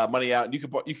got money out and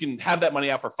you can have that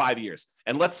money out for 5 years.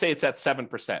 And let's say it's at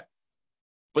 7%.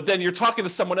 But then you're talking to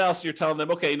someone else and you're telling them,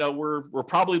 okay, we're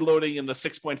probably loading in the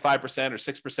 6.5% or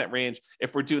 6% range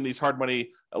if we're doing these hard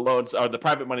money loans, or the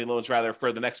private money loans rather,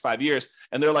 for the next 5 years.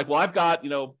 And they're like, well, I've got,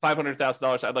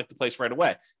 $500,000 I'd like to place right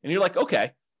away. And you're like,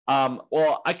 okay,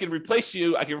 well, I can replace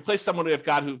you. I can replace someone who've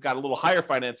got a little higher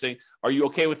financing. Are you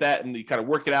okay with that? And you kind of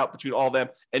work it out between all of them.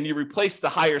 And you replace the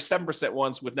higher 7%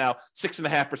 ones with now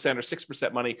 6.5% or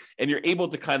 6% money. And you're able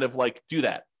to kind of like do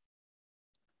that.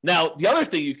 Now, the other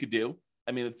thing you could do,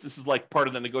 this is like part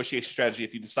of the negotiation strategy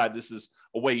if you decide this is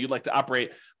a way you'd like to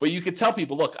operate, but you could tell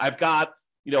people, look, I've got,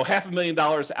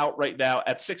 $500,000 out right now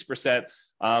at 6%.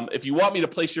 If you want me to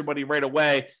place your money right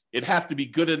away, it'd have to be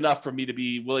good enough for me to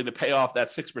be willing to pay off that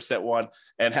 6% one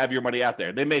and have your money out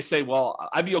there. They may say, well,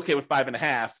 I'd be okay with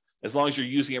 5.5 as long as you're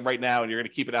using it right now and you're going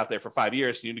to keep it out there for 5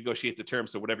 years. So you negotiate the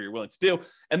terms of whatever you're willing to do.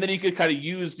 And then you could kind of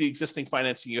use the existing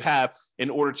financing you have in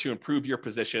order to improve your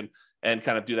position and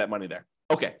kind of do that money there.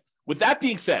 Okay. With that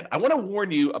being said, I want to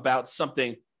warn you about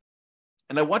something,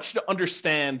 and I want you to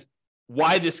understand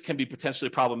why this can be potentially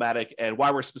problematic and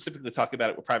why we're specifically talking about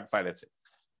it with private financing.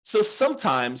 So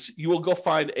sometimes you will go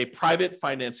find a private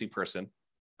financing person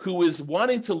who is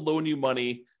wanting to loan you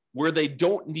money where they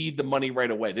don't need the money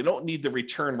right away. They don't need the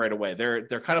return right away.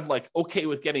 They're kind of like okay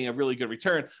with getting a really good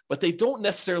return, but they don't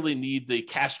necessarily need the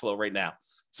cash flow right now.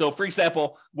 So for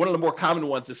example, one of the more common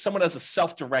ones is someone has a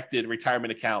self-directed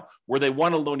retirement account where they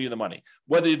want to loan you the money.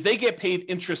 Whether they get paid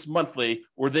interest monthly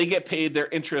or they get paid their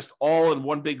interest all in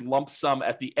one big lump sum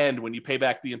at the end when you pay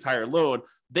back the entire loan,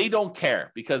 they don't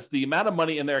care because the amount of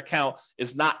money in their account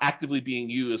is not actively being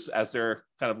used as they're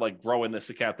kind of like growing this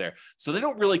account there. So they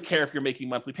don't really care if you're making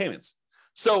monthly payments.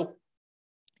 So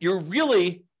you're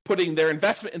really putting their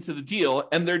investment into the deal,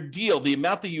 and their deal, the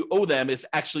amount that you owe them, is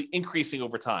actually increasing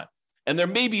over time. And there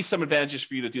may be some advantages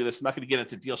for you to do this. I'm not going to get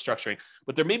into deal structuring,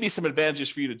 but there may be some advantages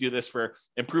for you to do this for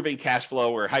improving cash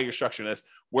flow or how you're structuring this,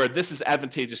 where this is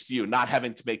advantageous to you, not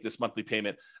having to make this monthly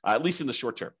payment, at least in the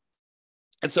short term.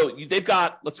 And so they've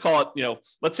got, let's call it,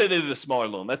 let's say they did a smaller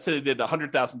loan. Let's say they did a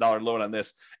 $100,000 loan on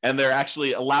this, and they're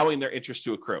actually allowing their interest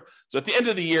to accrue. So at the end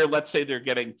of the year, let's say they're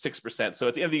getting 6%. So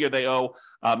at the end of the year, they owe,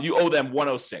 you owe them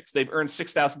 106. They've earned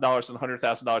 $6,000 on the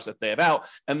 $100,000 that they have out.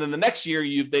 And then the next year,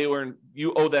 you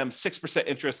owe them 6%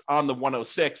 interest on the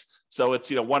 106. So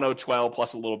it's 1012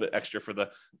 plus a little bit extra for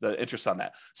the interest on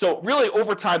that. So really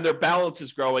over time, their balance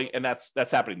is growing, and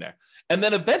that's happening there. And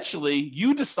then eventually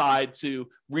you decide to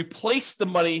replace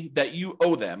the money that you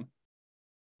owe them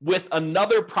with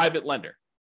another private lender.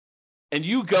 And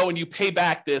you go and you pay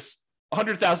back this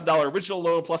 $100,000 original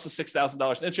loan plus the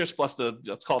 $6,000 in interest plus the,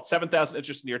 let's call it $7,000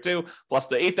 interest in year 2 plus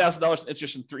the $8,000 in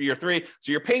interest in year 3.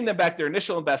 So you're paying them back their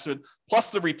initial investment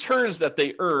plus the returns that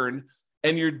they earn.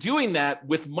 And you're doing that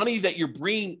with money that you're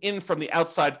bringing in from the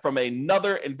outside from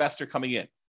another investor coming in.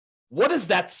 What does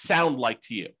that sound like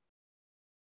to you?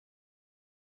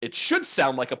 It should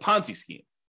sound like a Ponzi scheme,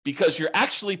 because you're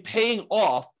actually paying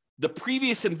off the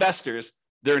previous investors,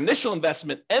 their initial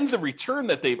investment and the return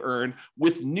that they've earned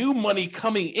with new money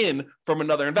coming in from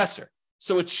another investor.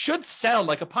 So it should sound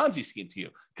like a Ponzi scheme to you,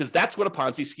 because that's what a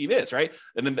Ponzi scheme is, right?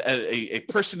 And then a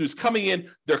person who's coming in,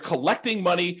 they're collecting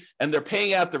money and they're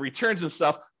paying out the returns and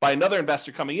stuff by another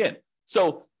investor coming in.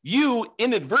 So you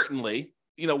inadvertently,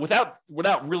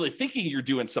 without really thinking you're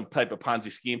doing some type of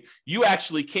Ponzi scheme, you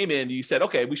actually came in, you said,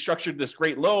 okay, we structured this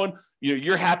great loan.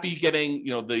 You're happy getting,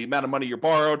 the amount of money you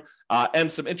borrowed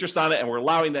and some interest on it. And we're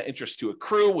allowing that interest to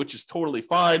accrue, which is totally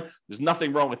fine. There's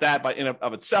nothing wrong with that in and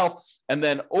of itself. And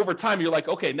then over time, you're like,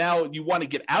 okay, now you want to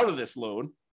get out of this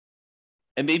loan.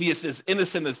 And maybe it's as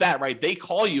innocent as that, right? They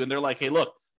call you and they're like, hey,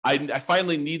 look, I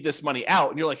finally need this money out.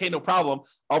 And you're like, hey, no problem.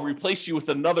 I'll replace you with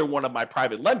another one of my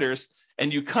private lenders.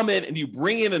 And you come in and you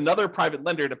bring in another private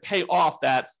lender to pay off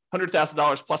that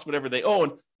 $100,000 plus whatever they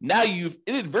own. Now you've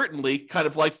inadvertently kind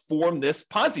of like formed this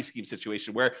Ponzi scheme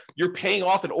situation where you're paying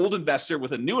off an old investor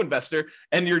with a new investor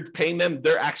and you're paying them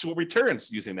their actual returns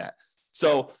using that.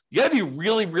 So you got to be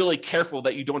really, really careful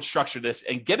that you don't structure this,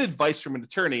 and get advice from an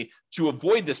attorney to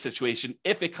avoid this situation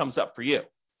if it comes up for you.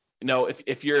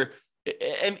 If you're,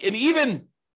 and even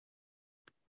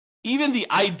even the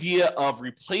idea of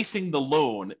replacing the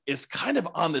loan is kind of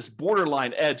on this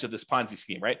borderline edge of this Ponzi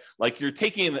scheme, right? Like you're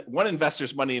taking one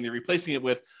investor's money and you're replacing it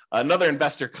with another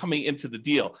investor coming into the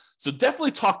deal. So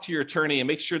definitely talk to your attorney and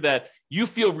make sure that you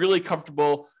feel really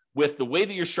comfortable with the way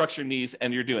that you're structuring these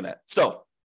and you're doing that. So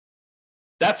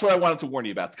that's what I wanted to warn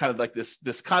you about. It's kind of like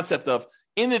this concept of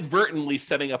inadvertently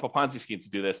setting up a Ponzi scheme to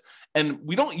do this. And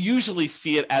we don't usually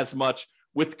see it as much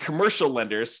with commercial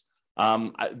lenders.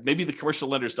 Maybe the commercial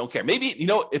lenders don't care. Maybe,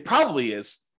 it probably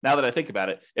is, now that I think about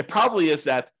it, it probably is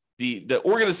that the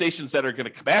organizations that are going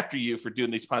to come after you for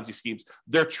doing these Ponzi schemes,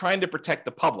 they're trying to protect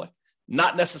the public,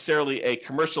 not necessarily a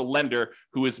commercial lender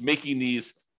who is making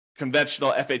these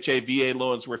conventional FHA, VA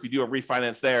loans where if you do a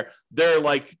refinance there, they're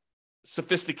like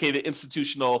sophisticated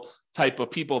institutional type of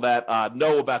people that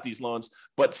know about these loans.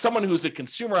 But someone who's a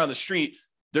consumer on the street,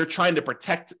 they're trying to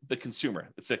protect the consumer.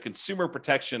 It's a consumer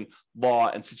protection law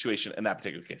and situation in that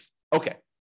particular case. Okay.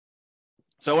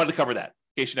 So I wanted to cover that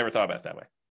in case you never thought about it that way.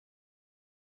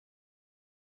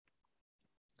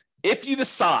 If you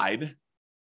decide,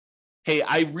 hey,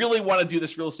 I really want to do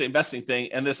this real estate investing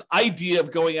thing, and this idea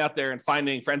of going out there and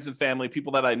finding friends and family,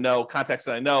 people that I know, contacts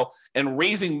that I know, and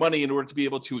raising money in order to be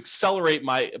able to accelerate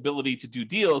my ability to do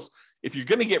deals, if you're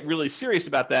going to get really serious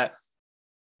about that,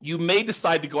 you may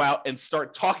decide to go out and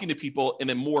start talking to people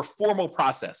in a more formal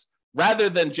process rather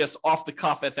than just off the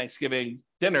cuff at Thanksgiving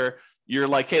dinner. You're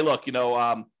like, hey, look,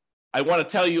 I want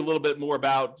to tell you a little bit more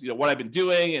about, what I've been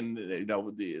doing. And,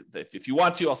 if you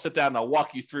want to, I'll sit down and I'll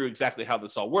walk you through exactly how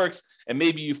this all works. And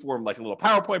maybe you form like a little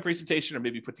PowerPoint presentation, or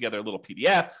maybe put together a little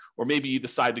PDF, or maybe you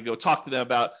decide to go talk to them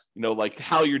about, like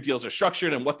how your deals are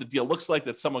structured and what the deal looks like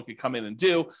that someone could come in and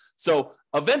do. So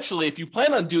eventually, if you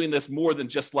plan on doing this more than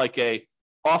just like a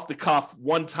off the cuff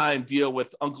one-time deal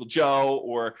with Uncle Joe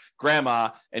or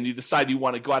grandma, and you decide you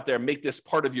want to go out there and make this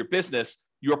part of your business,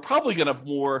 you're probably going to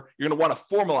want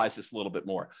to formalize this a little bit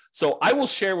more. So I will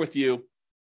share with you,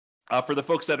 for the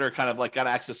folks that are kind of like got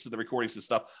access to the recordings and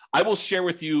stuff, I will share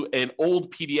with you an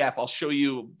old PDF.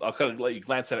 I'll kind of let you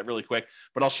glance at it really quick,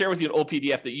 but I'll share with you an old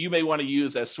PDF that you may want to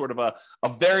use as sort of a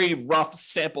very rough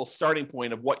sample starting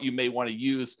point of what you may want to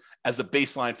use as a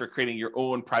baseline for creating your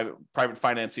own private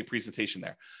financing presentation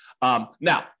there.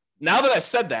 Now that I've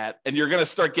said that, and you're going to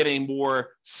start getting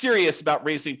more serious about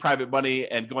raising private money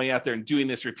and going out there and doing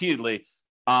this repeatedly,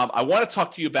 I want to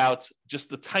talk to you about just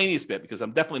the tiniest bit, because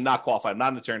I'm definitely not qualified. I'm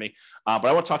not an attorney, but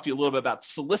I want to talk to you a little bit about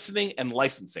soliciting and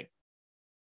licensing.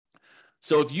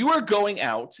 So if you are going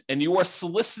out and you are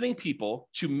soliciting people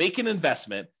to make an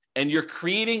investment and you're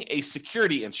creating a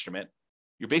security instrument,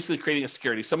 you're basically creating a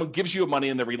security. Someone gives you money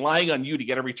and they're relying on you to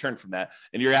get a return from that.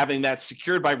 And you're having that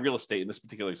secured by real estate in this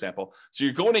particular example. So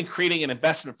you're going and creating an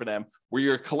investment for them where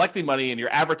you're collecting money and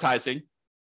you're advertising.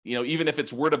 Even if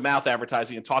it's word of mouth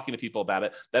advertising and talking to people about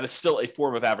it, that is still a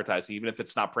form of advertising, even if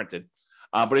it's not printed.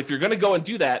 But if you're going to go and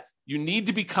do that, you need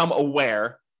to become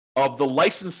aware of the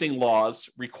licensing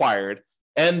laws required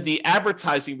and the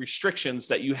advertising restrictions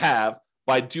that you have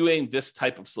by doing this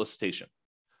type of solicitation.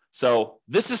 So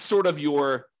this is sort of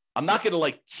I'm not going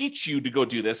to teach you to go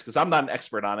do this because I'm not an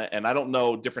expert on it and I don't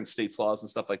know different states' laws and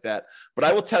stuff like that. But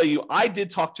I will tell you, I did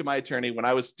talk to my attorney when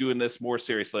I was doing this more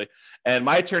seriously. And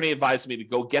my attorney advised me to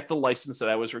go get the license that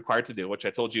I was required to do, which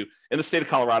I told you in the state of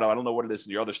Colorado. I don't know what it is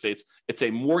in your other states. It's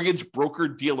a mortgage broker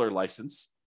dealer license.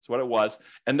 That's what it was.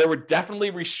 And there were definitely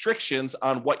restrictions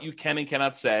on what you can and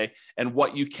cannot say and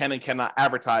what you can and cannot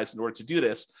advertise in order to do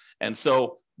this. And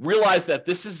so realize that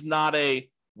this is not a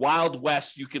Wild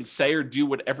West. You can say or do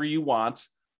whatever you want.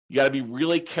 You got to be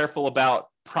really careful about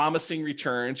promising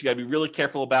returns. You got to be really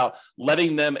careful about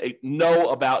letting them know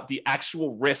about the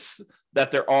actual risks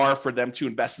that there are for them to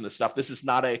invest in this stuff. This is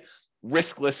not a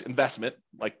riskless investment,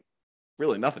 like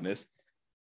really nothing is,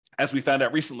 as we found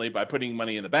out recently by putting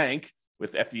money in the bank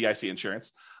with FDIC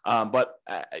insurance.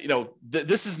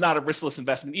 This is not a riskless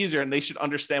investment either, and they should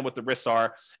understand what the risks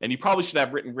are. And you probably should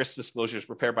have written risk disclosures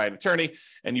prepared by an attorney,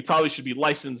 and you probably should be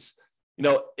licensed.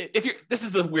 This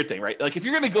is the weird thing, right? Like if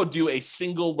you're going to go do a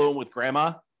single loan with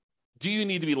grandma, do you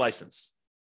need to be licensed?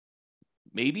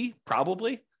 Maybe,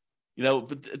 probably,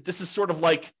 but this is sort of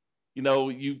like,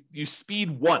 you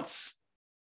speed once.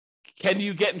 Can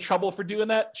you get in trouble for doing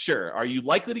that? Sure. Are you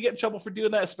likely to get in trouble for doing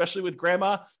that, especially with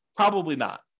grandma? Probably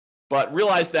not. But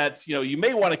realize that, you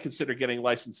may want to consider getting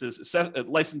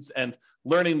licensed and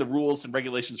learning the rules and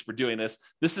regulations for doing this.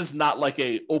 This is not like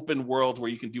a open world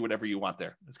where you can do whatever you want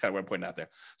there. That's kind of what I'm pointing out there.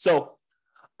 So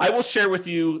I will share with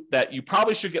you that you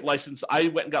probably should get licensed. I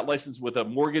went and got licensed with a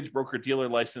mortgage broker dealer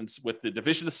license with the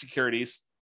Division of Securities.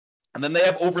 And then they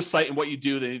have oversight in what you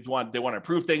do. They want to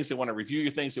approve things. They want to review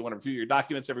your things. They want to review your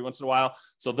documents every once in a while.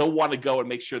 So they'll want to go and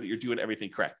make sure that you're doing everything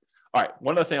correct. All right.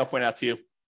 One other thing I'll point out to you.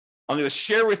 I'm going to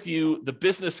share with you the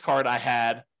business card I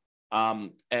had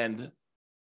and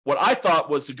what I thought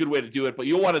was a good way to do it, but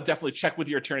you'll want to definitely check with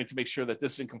your attorney to make sure that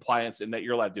this is in compliance and that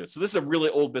you're allowed to do it. So this is a really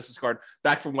old business card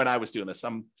back from when I was doing this.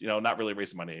 I'm, not really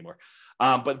raising money anymore.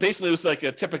 But basically it was like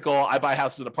a typical, I buy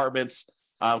houses and apartments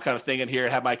kind of thing in here.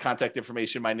 It had my contact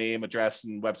information, my name, address,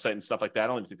 and website and stuff like that. I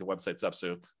don't even think the website's up,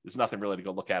 so there's nothing really to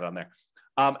go look at on there.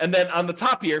 And then on the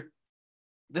top here,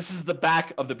 this is the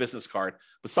back of the business card.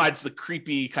 Besides the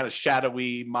creepy kind of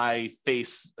shadowy, my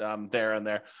face there and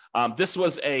there. This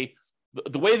was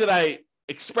the way that I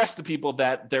expressed to people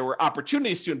that there were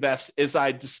opportunities to invest is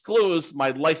I disclosed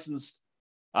my licensed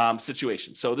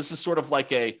situation. So this is sort of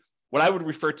like what I would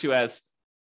refer to as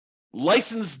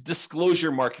licensed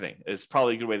disclosure marketing is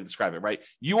probably a good way to describe it, right?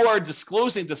 You are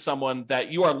disclosing to someone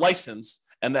that you are licensed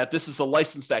and that this is a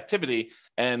licensed activity.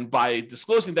 And by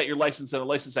disclosing that you're licensed in a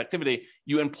licensed activity,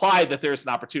 you imply that there's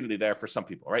an opportunity there for some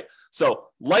people, right? So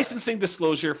licensing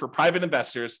disclosure for private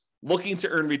investors looking to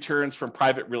earn returns from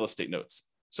private real estate notes.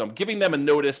 So I'm giving them a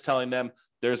notice telling them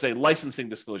there's a licensing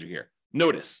disclosure here.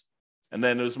 Notice. And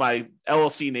then it was my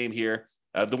LLC name here.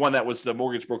 The one that was the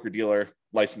mortgage broker dealer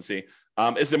licensing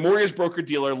is a mortgage broker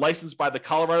dealer licensed by the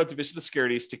Colorado Division of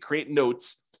Securities to create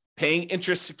notes paying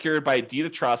interest secured by a deed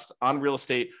of trust on real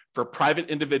estate for private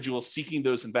individuals seeking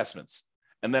those investments.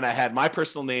 And then I had my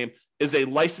personal name is a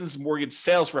licensed mortgage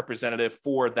sales representative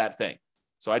for that thing.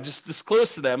 So I just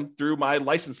disclosed to them through my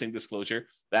licensing disclosure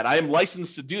that I am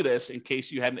licensed to do this in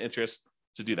case you had an interest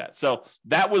to do that. So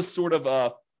that was sort of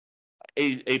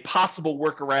a possible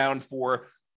workaround for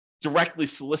directly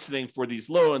soliciting for these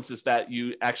loans is that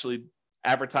you actually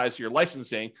advertise your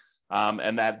licensing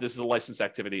and that this is a licensed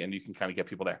activity and you can kind of get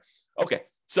people there. Okay,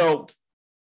 so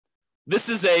this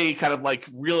is a kind of like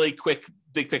really quick,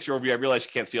 big picture overview. I realize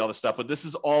you can't see all this stuff, but this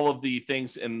is all of the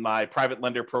things in my private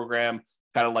lender program,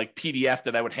 kind of like PDF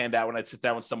that I would hand out when I'd sit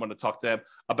down with someone to talk to them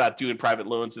about doing private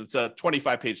loans. It's a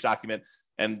 25-page document,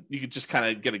 and you could just kind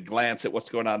of get a glance at what's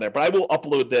going on there. But I will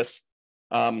upload this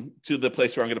to the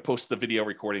place where I'm going to post the video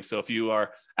recording. So if you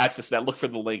are accessing that, look for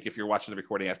the link if you're watching the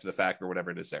recording after the fact or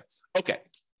whatever it is there. Okay,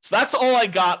 so that's all I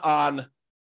got on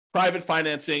private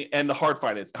financing and the hard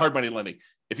money lending.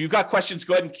 If you've got questions,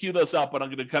 go ahead and queue those up, but I'm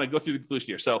going to kind of go through the conclusion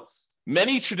here. So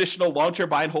many traditional long-term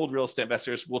buy and hold real estate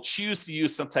investors will choose to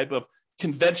use some type of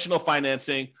conventional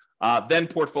financing, then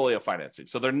portfolio financing.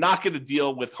 So they're not going to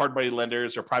deal with hard money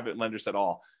lenders or private lenders at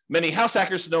all. Many house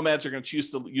hackers and nomads are going to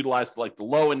choose to utilize like the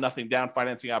low and nothing down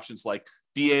financing options like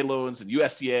VA loans and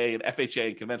USDA and FHA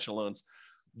and conventional loans.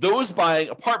 Those buying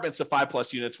apartments of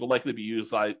 5+ units will likely be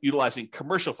utilizing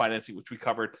commercial financing, which we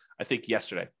covered, I think,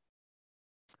 yesterday.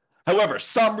 However,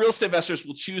 some real estate investors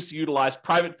will choose to utilize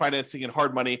private financing and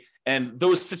hard money. And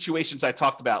those situations I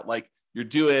talked about, like you're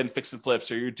doing fix and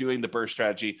flips or you're doing the BRRRR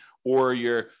strategy, or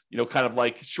you're, kind of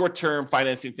like short-term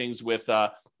financing things with,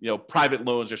 private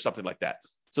loans or something like that.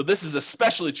 So this is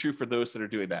especially true for those that are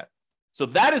doing that. So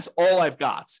that is all I've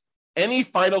got. Any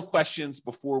final questions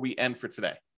before we end for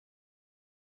today?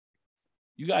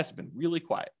 You guys have been really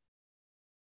quiet.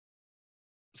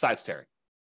 Besides Terry.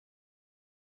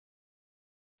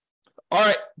 All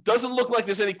right. Doesn't look like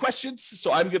there's any questions,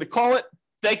 so I'm going to call it.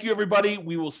 Thank you, everybody.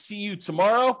 We will see you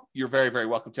tomorrow. You're very, very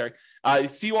welcome, Terry.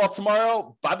 See you all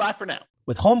tomorrow. Bye-bye for now.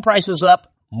 With home prices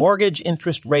up, mortgage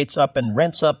interest rates up, and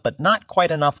rents up, but not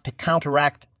quite enough to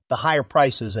counteract the higher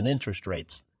prices and interest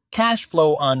rates, cash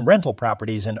flow on rental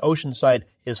properties in Oceanside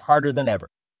is harder than ever.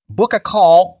 Book a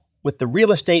call with the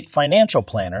Real Estate Financial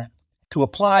Planner to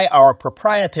apply our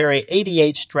proprietary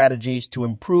 88 strategies to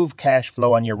improve cash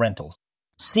flow on your rentals.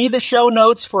 See the show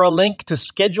notes for a link to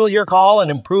schedule your call and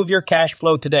improve your cash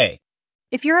flow today.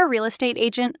 If you're a real estate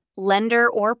agent, lender,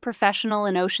 or professional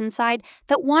in Oceanside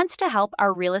that wants to help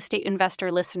our real estate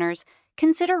investor listeners,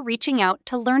 consider reaching out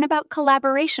to learn about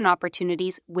collaboration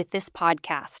opportunities with this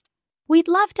podcast. We'd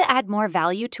love to add more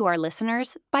value to our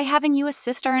listeners by having you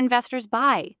assist our investors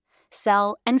buy,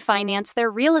 sell, and finance their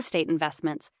real estate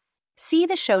investments. See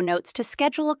the show notes to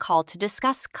schedule a call to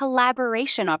discuss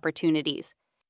collaboration opportunities.